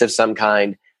emptiness of some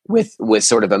kind, with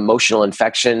sort of emotional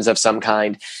infections of some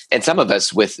kind, and some of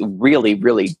us with really,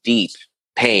 really deep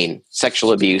pain,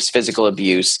 sexual abuse, physical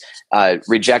abuse,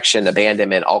 rejection,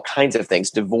 abandonment, all kinds of things.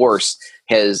 Divorce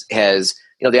has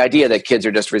the idea that kids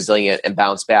are just resilient and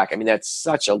bounce back. I mean, that's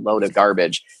such a load of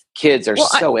garbage. Kids are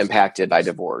so impacted by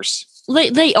divorce.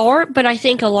 They are, but I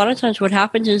think a lot of times what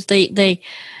happens is they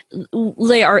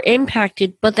are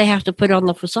impacted, but they have to put on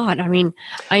the facade. I mean,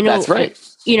 I know, that's right.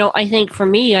 I think for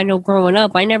me, I know growing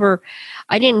up, I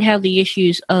didn't have the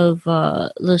issues of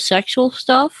the sexual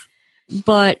stuff,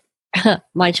 but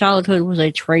my childhood was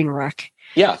a train wreck.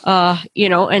 Yeah.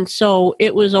 And so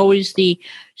it was always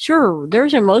sure,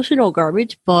 there's emotional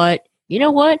garbage, but you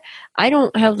know what? I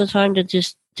don't have the time to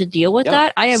deal with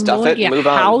that. I have no idea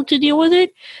how to deal with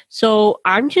it. So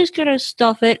I'm just going to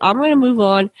stuff it. I'm going to move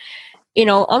on. I'm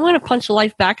going to punch the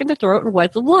life back in the throat and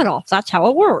wipe the blood off. That's how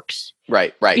it works.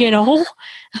 Right. Right.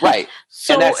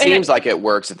 So, and that seems like it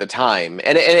works at the time.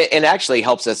 And it actually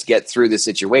helps us get through the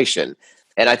situation.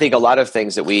 And I think a lot of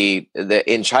things that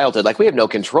in childhood, like we have no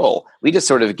control. We just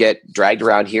sort of get dragged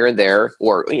around here and there,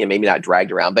 or maybe not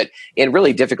dragged around, but in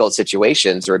really difficult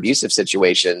situations or abusive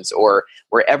situations, or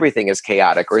where everything is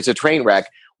chaotic or it's a train wreck.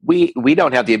 We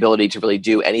don't have the ability to really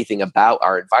do anything about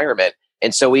our environment.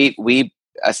 And so we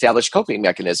establish coping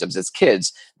mechanisms as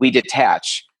kids. We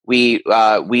detach. We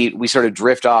sort of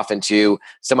drift off into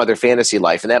some other fantasy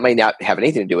life. And that may not have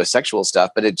anything to do with sexual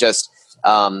stuff, but it just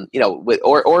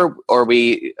or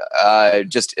we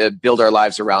just build our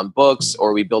lives around books,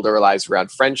 or we build our lives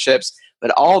around friendships,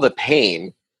 but all the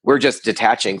pain we're just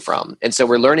detaching from. And so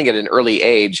we're learning at an early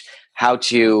age how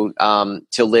to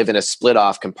live in a split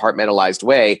off, compartmentalized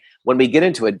way. When we get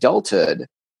into adulthood,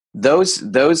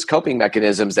 those coping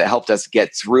mechanisms that helped us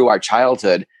get through our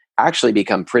childhood actually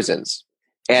become prisons,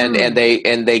 and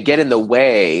they get in the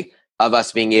way of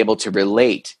us being able to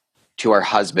relate to our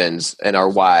husbands and our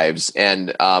wives,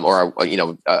 and or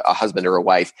a husband or a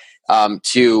wife.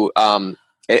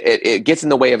 It gets in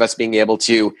the way of us being able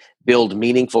to build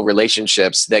meaningful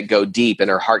relationships that go deep and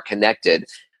are heart connected.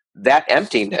 That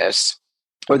emptiness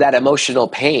or that emotional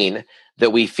pain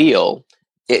that we feel,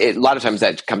 a lot of times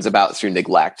that comes about through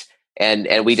neglect, and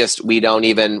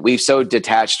we've so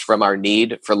detached from our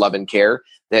need for love and care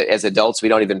that as adults we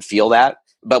don't even feel that,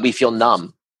 but we feel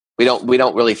numb. We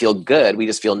don't really feel good. We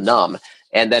just feel numb.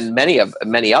 And then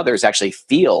many others actually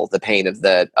feel the pain of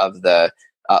the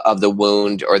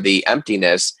wound or the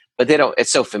emptiness, but they don't.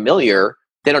 It's so familiar,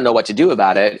 they don't know what to do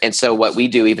about it. And so what we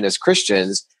do, even as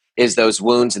Christians, is those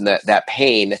wounds and that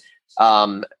pain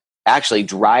actually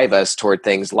drive us toward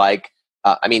things like,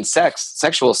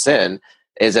 sexual sin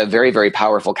is a very, very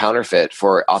powerful counterfeit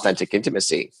for authentic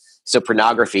intimacy. So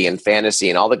pornography and fantasy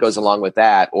and all that goes along with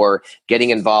that, or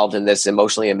getting involved in this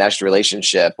emotionally enmeshed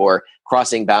relationship, or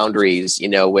crossing boundaries,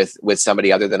 with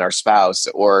somebody other than our spouse,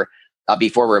 or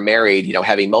before we're married,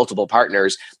 having multiple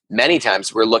partners. Many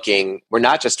times we're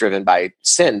not just driven by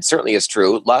sin, certainly is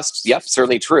true. Lust, yep,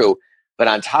 certainly true. But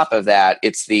on top of that,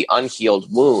 it's the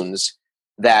unhealed wounds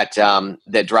that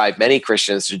drive many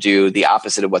Christians to do the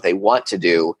opposite of what they want to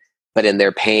do. But in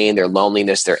their pain, their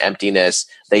loneliness, their emptiness,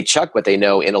 they chuck what they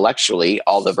know intellectually,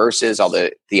 all the verses, all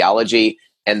the theology,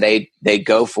 and they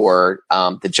go for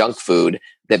the junk food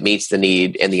that meets the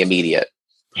need in the immediate.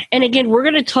 And again, we're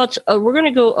going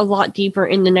to go a lot deeper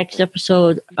in the next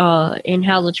episode in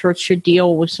how the church should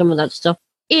deal with some of that stuff.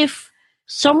 If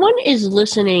someone is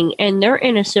listening and they're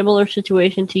in a similar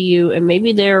situation to you, and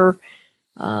maybe they're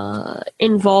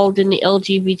involved in the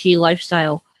LGBT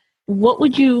lifestyle, what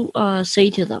would you say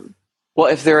to them? Well,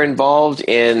 if they're involved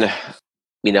in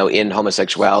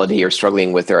homosexuality or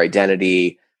struggling with their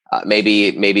identity,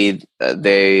 maybe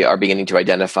they are beginning to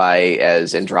identify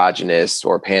as androgynous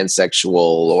or pansexual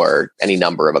or any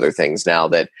number of other things now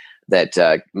that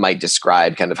might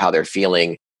describe kind of how they're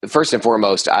feeling. First and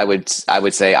foremost, I would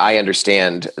say I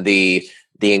understand the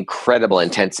incredible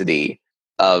intensity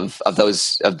of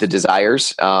the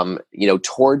desires,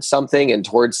 towards something and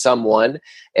towards someone,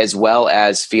 as well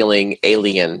as feeling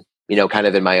alien, kind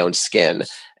of in my own skin,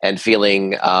 and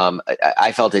feeling,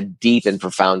 I felt a deep and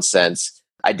profound sense.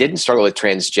 I didn't struggle with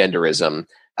transgenderism.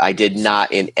 I did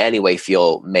not in any way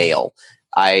feel male.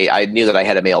 I knew that I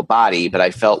had a male body, but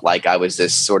I felt like I was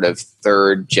this sort of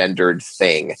third gendered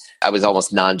thing. I was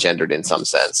almost non-gendered in some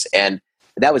sense. And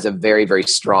that was a very, very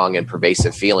strong and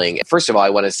pervasive feeling. First of all, I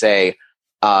want to say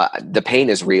the pain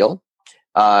is real.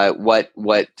 What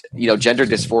gender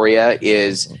dysphoria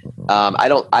is,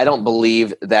 I don't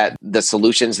believe that the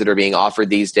solutions that are being offered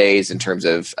these days in terms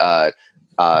of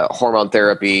hormone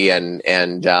therapy and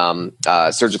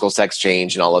surgical sex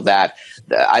change and all of that.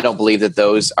 I don't believe that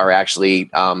those are actually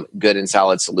good and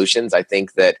solid solutions. I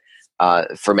think that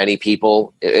for many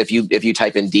people, if you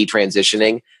type in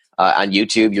detransitioning on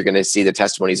YouTube, you're going to see the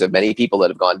testimonies of many people that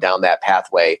have gone down that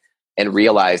pathway and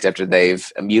realized after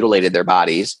they've mutilated their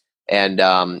bodies and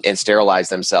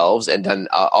sterilized themselves and done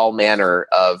all manner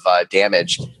of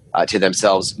damage to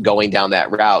themselves going down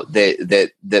that route,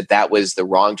 that was the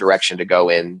wrong direction to go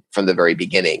in from the very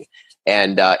beginning.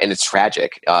 And it's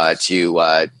tragic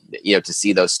to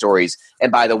see those stories.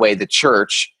 And by the way, the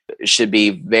church should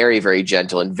be very, very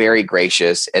gentle and very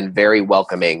gracious and very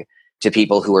welcoming to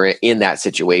people who are in that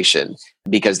situation,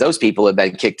 because those people have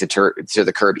been kicked to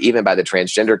the curb even by the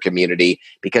transgender community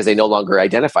because they no longer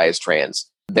identify as trans.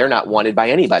 They're not wanted by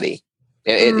anybody.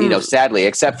 Sadly,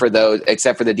 except for the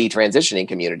detransitioning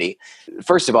community.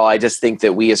 First of all, I just think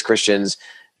that we as Christians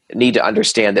need to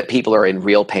understand that people are in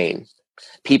real pain.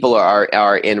 People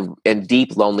are in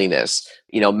deep loneliness.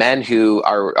 Men who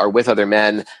are with other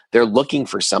men, they're looking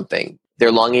for something.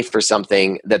 They're longing for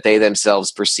something that they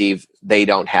themselves perceive they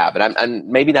don't have. And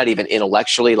I'm maybe not even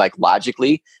intellectually, like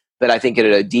logically, but I think at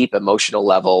a deep emotional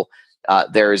level,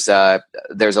 there's a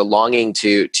longing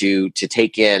to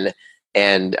take in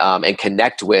and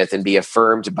connect with and be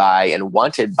affirmed by and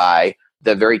wanted by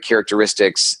the very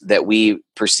characteristics that we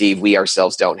perceive we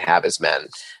ourselves don't have as men.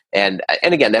 And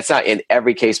again, that's not in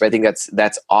every case, but I think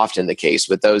that's often the case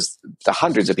with the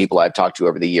hundreds of people I've talked to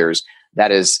over the years. That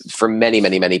is for many,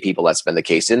 many, many people, that's been the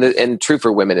case, and true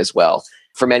for women as well.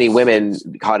 For many women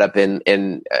caught up in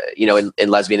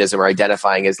lesbianism or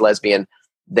identifying as lesbian,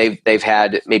 they've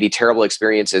had maybe terrible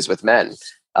experiences with men.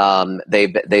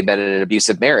 They've been in an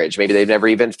abusive marriage. Maybe they've never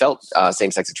even felt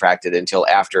same-sex attracted until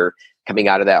after coming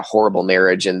out of that horrible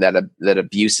marriage and that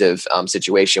abusive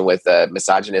situation with a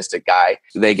misogynistic guy.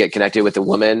 They get connected with a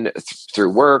woman through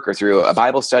work or through a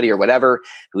Bible study or whatever,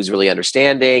 who's really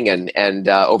understanding, and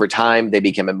over time they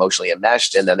become emotionally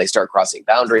enmeshed, and then they start crossing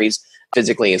boundaries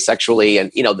physically and sexually.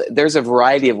 And there's a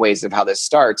variety of ways of how this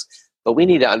starts, but we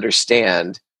need to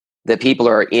understand that people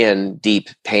are in deep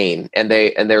pain and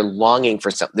they're longing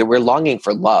for something. We're longing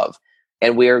for love,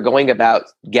 and we are going about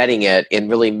getting it in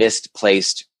really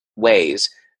misplaced ways.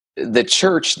 The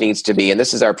church needs to be, and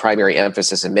this is our primary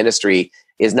emphasis in ministry,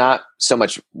 is not so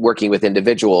much working with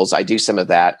individuals. I do some of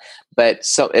that, but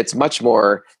so it's much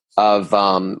more of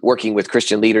working with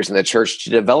Christian leaders in the church to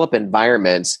develop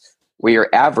environments where your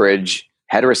average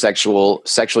heterosexual,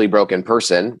 sexually broken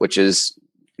person, which is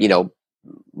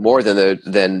more than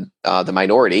the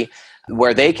minority,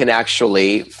 where they can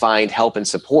actually find help and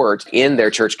support in their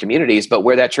church communities, but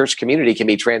where that church community can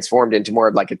be transformed into more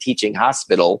of like a teaching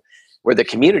hospital, where the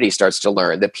community starts to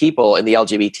learn. The people in the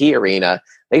LGBT arena,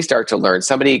 they start to learn.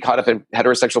 Somebody caught up in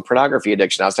heterosexual pornography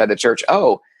addiction outside the church.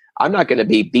 Oh, I'm not going to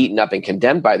be beaten up and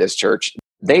condemned by this church.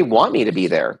 They want me to be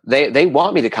there. They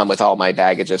want me to come with all my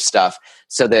baggage of stuff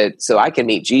so I can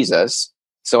meet Jesus,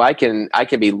 so I can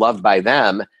be loved by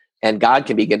them, and God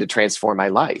can begin to transform my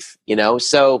life.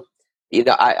 So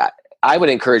I would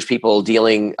encourage people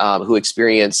dealing who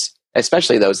experience,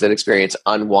 especially those that experience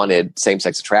unwanted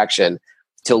same-sex attraction,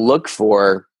 to look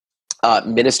for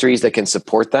ministries that can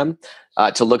support them,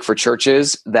 to look for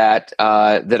churches that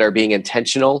are being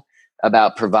intentional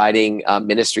about providing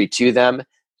ministry to them.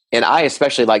 And I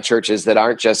especially like churches that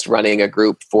aren't just running a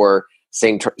group for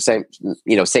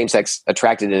same-sex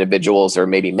attracted individuals or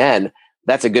maybe men.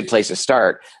 That's a good place to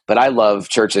start. But I love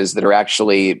churches that are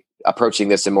actually approaching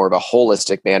this in more of a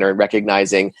holistic manner and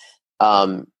recognizing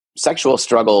sexual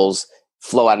struggles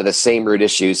flow out of the same root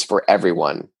issues for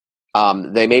everyone.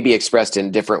 They may be expressed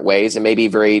in different ways and maybe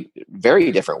very, very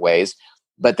different ways,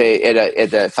 but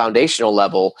at the foundational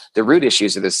level, the root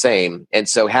issues are the same. And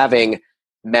so having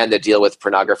men that deal with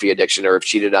pornography addiction or have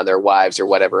cheated on their wives or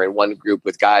whatever in one group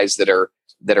with guys that are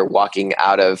walking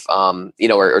out of,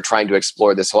 or trying to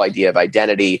explore this whole idea of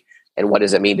identity and what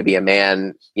does it mean to be a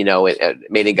man,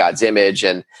 made in God's image.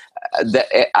 And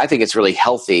I think it's really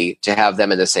healthy to have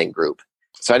them in the same group.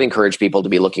 So I'd encourage people to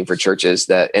be looking for churches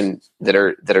that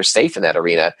are safe in that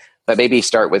arena, but maybe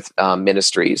start with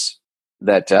ministries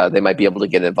that they might be able to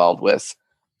get involved with.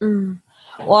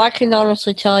 Well, I can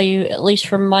honestly tell you, at least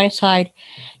from my side,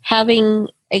 having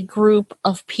a group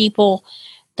of people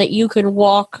that you can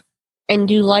walk and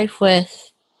do life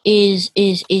with is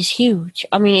huge.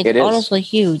 I mean, it's honestly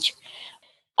huge.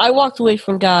 I walked away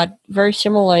from God very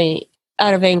similarly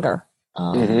out of anger.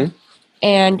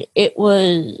 And it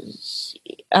was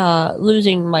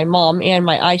losing my mom and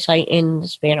my eyesight in the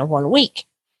span of 1 week.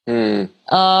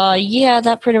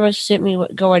 That pretty much sent me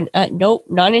going, nope,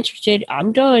 not interested.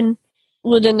 I'm done.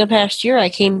 within the past year, I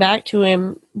came back to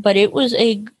him, but it was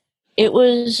a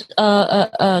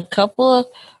couple of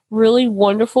really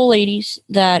wonderful ladies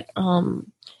that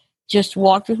just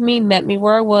walked with me, met me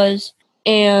where I was,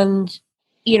 and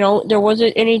there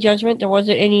wasn't any judgment, there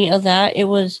wasn't any of that. It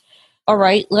was all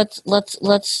right.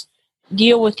 Let's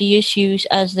deal with the issues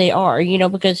as they are,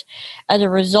 because as a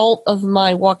result of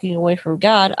my walking away from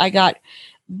God, I got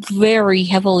very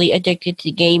heavily addicted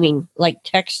to gaming, like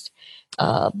text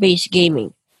based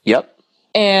gaming. Yep.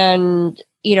 And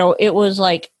it was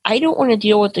like, I don't want to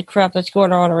deal with the crap that's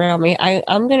going on around me.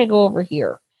 I'm going to go over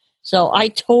here. So I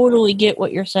totally get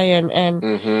what you're saying,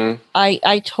 and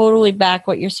I totally back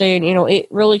what you're saying. It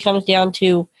really comes down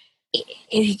to,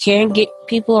 if you can get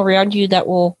people around you that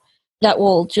will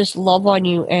just love on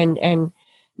you and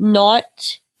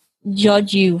not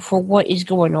judge you for what is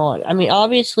going on. I mean,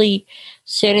 obviously,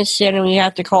 sin is sin, and we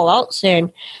have to call out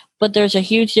sin. But there's a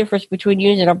huge difference between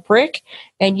using a brick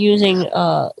and using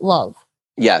love.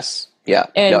 Yes. Yeah.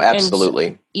 No,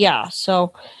 absolutely.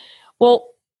 So, well,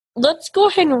 let's go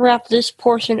ahead and wrap this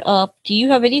portion up. Do you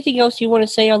have anything else you want to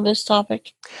say on this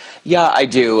topic? Yeah, I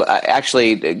do.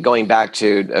 Actually, going back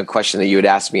to a question that you had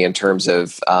asked me in terms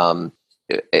of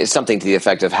something to the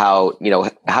effect of how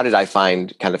did I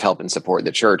find kind of help and support in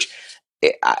the church?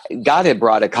 God had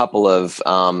brought a couple of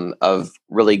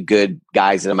really good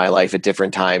guys into my life at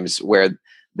different times where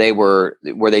they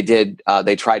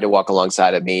tried to walk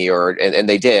alongside of me, and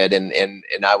they did, and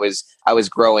I was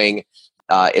growing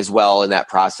as well in that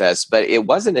process. But it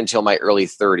wasn't until my early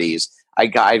 30s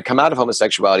I'd come out of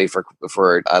homosexuality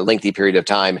for a lengthy period of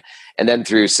time, and then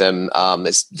through some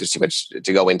there's too much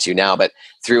to go into now, but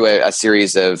through a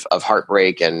series of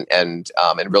heartbreak and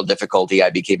real difficulty, I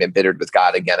became embittered with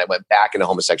God again. I went back into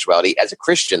homosexuality as a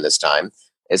Christian this time,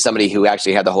 as somebody who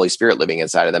actually had the Holy Spirit living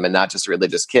inside of them, and not just a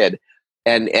religious kid.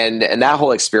 And that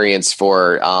whole experience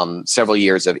for several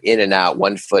years of in and out,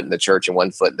 one foot in the church and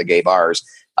one foot in the gay bars,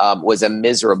 was a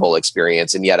miserable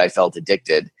experience, and yet I felt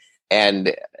addicted.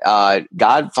 And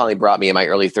God finally brought me in my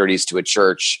early 30s to a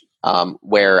church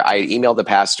where I emailed the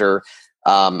pastor.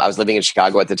 I was living in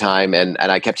Chicago at the time, and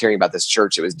I kept hearing about this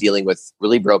church that was dealing with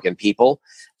really broken people.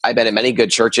 I've been in many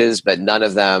good churches, but none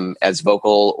of them as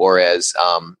vocal or as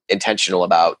intentional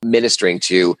about ministering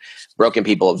to broken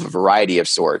people of a variety of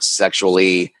sorts,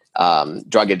 sexually,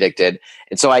 drug addicted.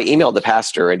 And so I emailed the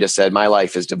pastor and just said, my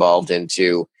life has devolved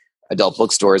into adult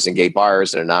bookstores and gay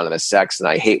bars and anonymous sex, and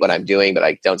I hate what I'm doing, but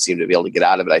I don't seem to be able to get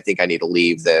out of it. I think I need to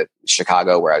leave the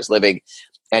Chicago where I was living.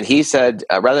 And he said,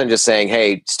 rather than just saying,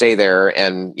 hey, stay there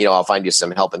and, I'll find you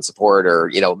some help and support,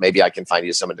 or, maybe I can find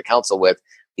you someone to counsel with.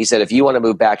 He said, if you want to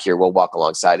move back here, we'll walk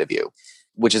alongside of you,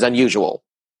 which is unusual.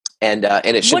 And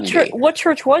it shouldn't be. What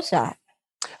church was that?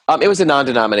 It was a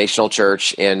non-denominational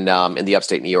church in the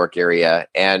upstate New York area.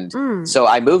 And so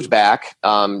I moved back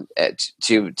to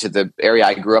the area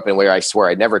I grew up in, where I swore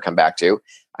I'd never come back to.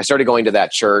 I started going to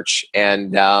that church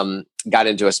and got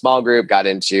into a small group, got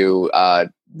into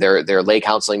their lay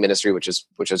counseling ministry, which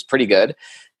was pretty good.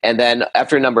 And then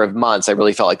after a number of months, I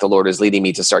really felt like the Lord was leading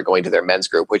me to start going to their men's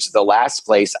group, which is the last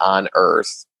place on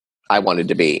earth I wanted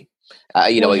to be.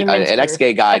 An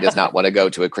ex-gay guy does not want to go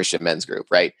to a Christian men's group,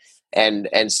 right? And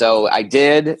so I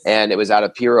did, and it was out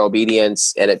of pure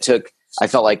obedience. And I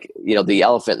felt like, there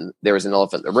was an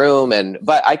elephant in the room,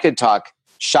 but I could talk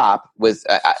shop with,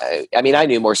 I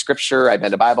knew more scripture. I'd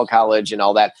been to Bible college and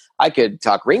all that. I could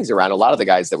talk rings around a lot of the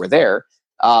guys that were there.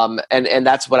 And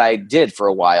that's what I did for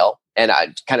a while, and I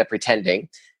kind of pretending.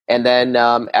 And then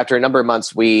after a number of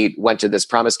months, we went to this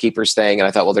Promise Keepers thing, and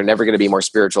I thought, well, they're never going to be more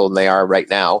spiritual than they are right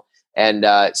now. And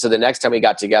so the next time we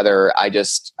got together,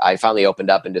 I finally opened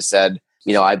up and just said,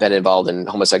 I've been involved in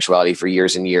homosexuality for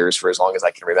years and years, for as long as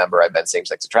I can remember. I've been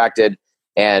same-sex attracted,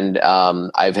 and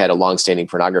I've had a long-standing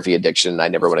pornography addiction. I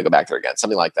never want to go back there again,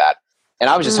 something like that. And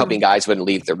I was just hoping guys wouldn't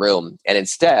leave the room. And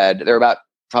instead, there were about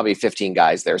probably 15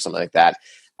 guys there, something like that.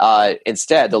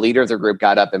 Instead, the leader of the group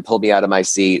got up and pulled me out of my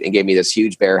seat and gave me this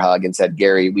huge bear hug and said,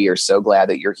 Garry, we are so glad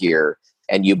that you're here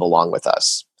and you belong with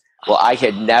us. Well, I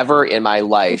had never in my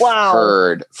life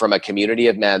heard from a community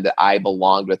of men that I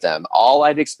belonged with them. All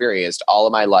I'd experienced all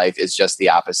of my life is just the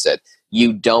opposite.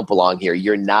 You don't belong here.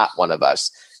 You're not one of us.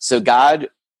 So God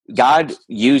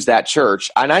used that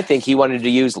church, and I think he wanted to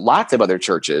use lots of other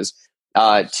churches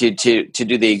to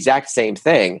do the exact same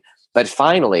thing. But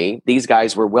finally, these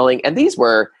guys were willing, and these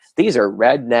are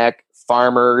redneck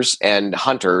farmers and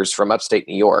hunters from upstate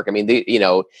New York. I mean, they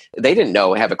didn't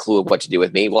have a clue of what to do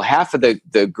with me. Well, half of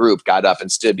the group got up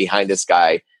and stood behind this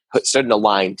guy, stood in a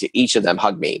line to each of them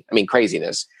hug me. I mean,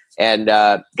 craziness. And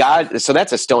God, so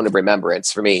that's a stone of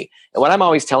remembrance for me. And what I'm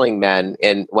always telling men,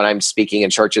 and when I'm speaking in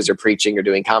churches or preaching or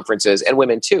doing conferences, and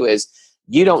women too, is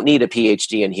you don't need a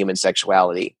PhD in human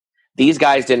sexuality. These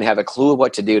guys didn't have a clue of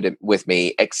what to do with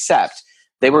me, except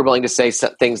they were willing to say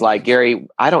things like, Garry,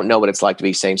 I don't know what it's like to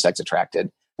be same-sex attracted,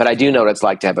 but I do know what it's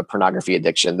like to have a pornography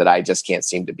addiction that I just can't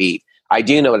seem to beat. I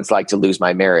do know what it's like to lose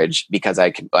my marriage because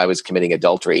I was committing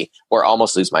adultery, or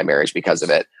almost lose my marriage because of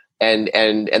it. And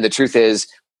the truth is,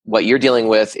 what you're dealing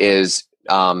with is,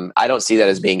 I don't see that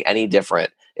as being any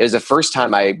different. It was the first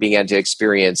time I began to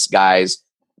experience guys,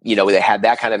 that had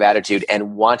that kind of attitude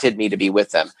and wanted me to be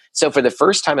with them. So for the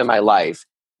first time in my life,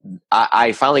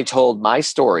 I finally told my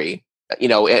story.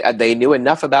 They knew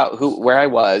enough about where I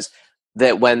was,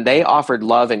 that when they offered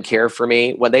love and care for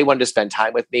me, when they wanted to spend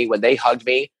time with me, when they hugged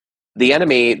me,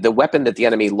 the weapon that the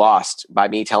enemy lost by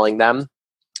me telling them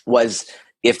was,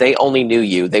 if they only knew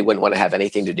you, they wouldn't want to have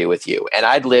anything to do with you. And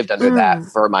I'd lived under that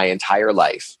for my entire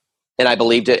life. And I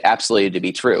believed it absolutely to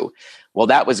be true. Well,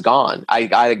 that was gone.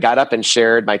 I got up and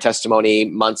shared my testimony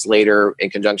months later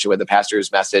in conjunction with the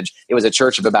pastor's message. It was a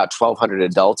church of about 1,200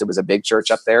 adults. It was a big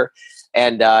church up there.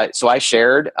 And so I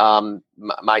shared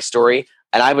my story.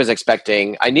 And I was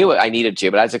expecting, I knew I needed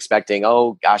to, but I was expecting,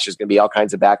 oh gosh, there's going to be all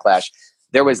kinds of backlash.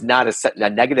 There was not a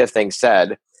negative thing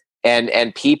said.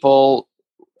 And people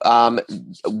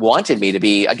wanted me to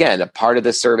be, again, a part of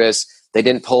the service. They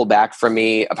didn't pull back from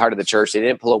me, a part of the church. They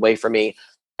didn't pull away from me.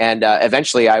 And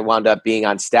eventually I wound up being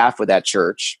on staff with that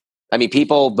church. I mean,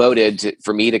 people voted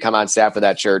for me to come on staff with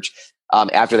that church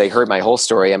after they heard my whole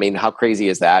story. I mean, how crazy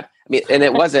is that? I mean, and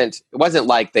it wasn't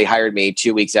like they hired me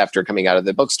 2 weeks after coming out of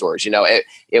the bookstores.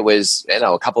 It was,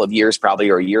 a couple of years probably,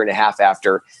 or a year and a half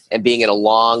after, and being in a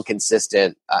long,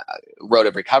 consistent road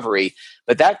of recovery.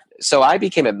 So I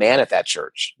became a man at that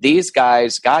church. These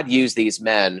guys, God used these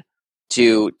men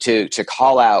to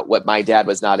call out what my dad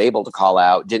was not able to call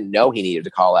out, didn't know he needed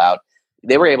to call out.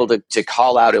 They were able to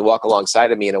call out and walk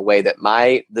alongside of me in a way that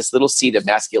this little seed of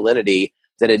masculinity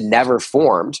that had never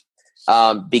formed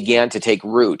began to take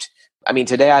root. I mean,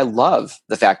 today I love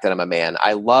the fact that I'm a man.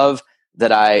 I love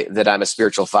that I'm a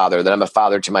spiritual father, that I'm a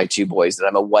father to my 2 boys, that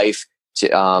I'm a wife to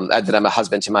that I'm a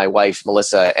husband to my wife,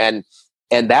 Melissa, and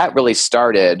that really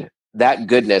started, that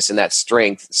goodness and that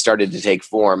strength started to take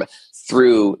form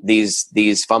through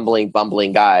these fumbling,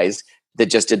 bumbling guys that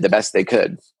just did the best they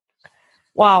could.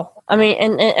 Wow. I mean,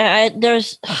 and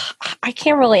I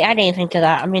can't really add anything to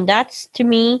that. I mean, that's, to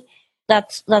me,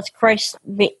 that's Christ,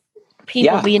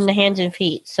 people being the hands and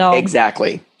feet. So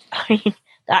exactly. I mean,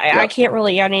 I can't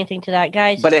really add anything to that,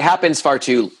 guys. But it happens far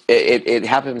too. It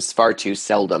happens far too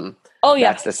seldom. Oh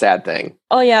yeah, that's the sad thing.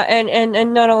 Oh yeah,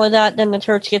 and not only that, then the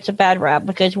church gets a bad rap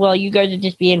because, well, you guys are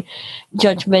just being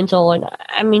judgmental. And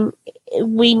I mean,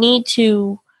 we need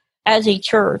to, as a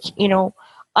church,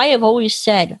 I have always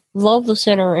said, love the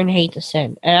sinner and hate the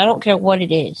sin, and I don't care what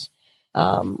it is,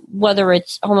 whether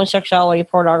it's homosexuality,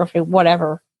 pornography,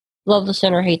 whatever. Love the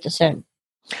sinner, hate the sin.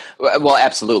 Well,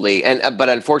 absolutely. But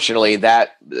unfortunately,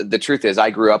 the truth is,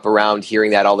 I grew up around hearing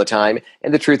that all the time.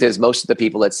 And the truth is, most of the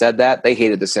people that said that, they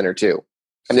hated the sinner too.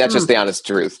 I mean, that's just the honest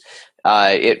truth.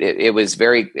 It was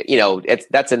very,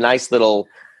 that's a nice little,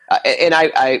 and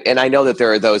I know that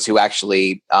there are those who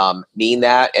actually mean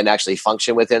that and actually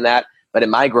function within that. But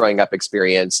in my growing up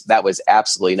experience, that was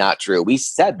absolutely not true. We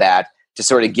said that to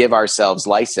sort of give ourselves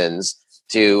license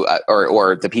to,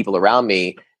 or the people around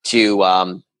me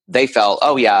to, they felt,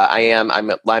 oh yeah,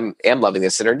 I'm loving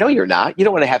this sinner. No, you're not. You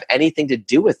don't want to have anything to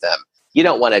do with them. You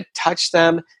don't want to touch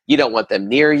them. You don't want them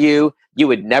near you. You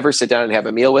would never sit down and have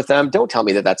a meal with them. Don't tell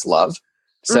me that that's love.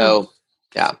 So,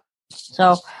 yeah.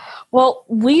 So, well,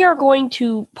 we are going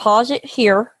to pause it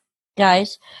here,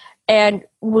 guys. And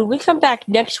when we come back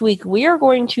next week, we are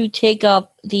going to take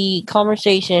up the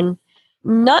conversation,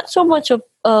 not so much of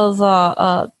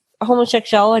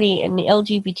homosexuality and the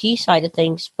LGBT side of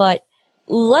things, but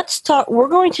we're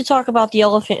going to talk about the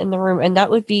elephant in the room, and that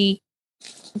would be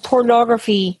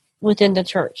pornography within the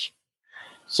church.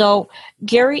 So,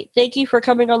 Garry, thank you for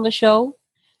coming on the show.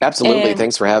 Absolutely.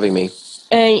 Thanks for having me.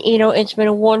 And, it's been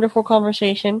a wonderful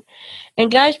conversation. And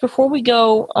guys, before we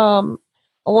go,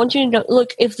 I want you to know,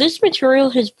 look, if this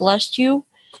material has blessed you,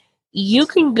 you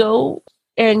can go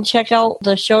and check out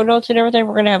the show notes and everything.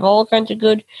 We're going to have all kinds of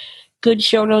good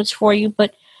show notes for you.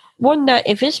 But one that,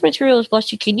 if this material has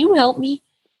blessed you, can you help me?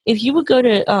 If you would go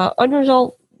to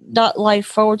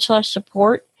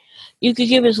unresolved.life/support, you could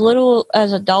give as little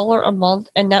as $1 a month,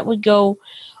 and that would go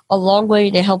a long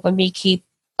way to helping me keep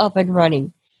up and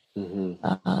running.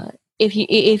 Mm-hmm.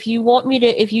 If you want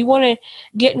to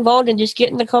get involved and just get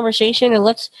in the conversation, and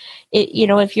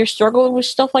if you're struggling with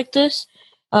stuff like this,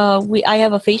 I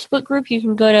have a Facebook group. You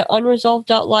can go to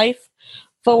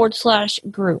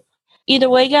unresolved.life/group. Either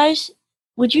way, guys,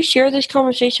 would you share this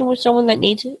conversation with someone that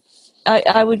needs it?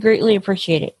 I would greatly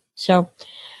appreciate it. So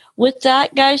with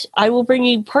that, guys, I will bring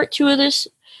you part 2 of this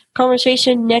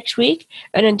conversation next week.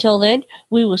 And until then,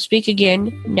 we will speak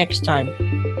again next time.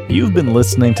 You've been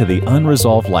listening to the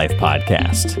Unresolved Life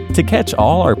podcast. To catch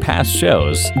all our past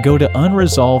shows, go to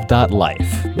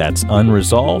unresolved.life. That's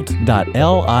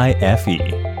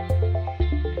unresolved.life.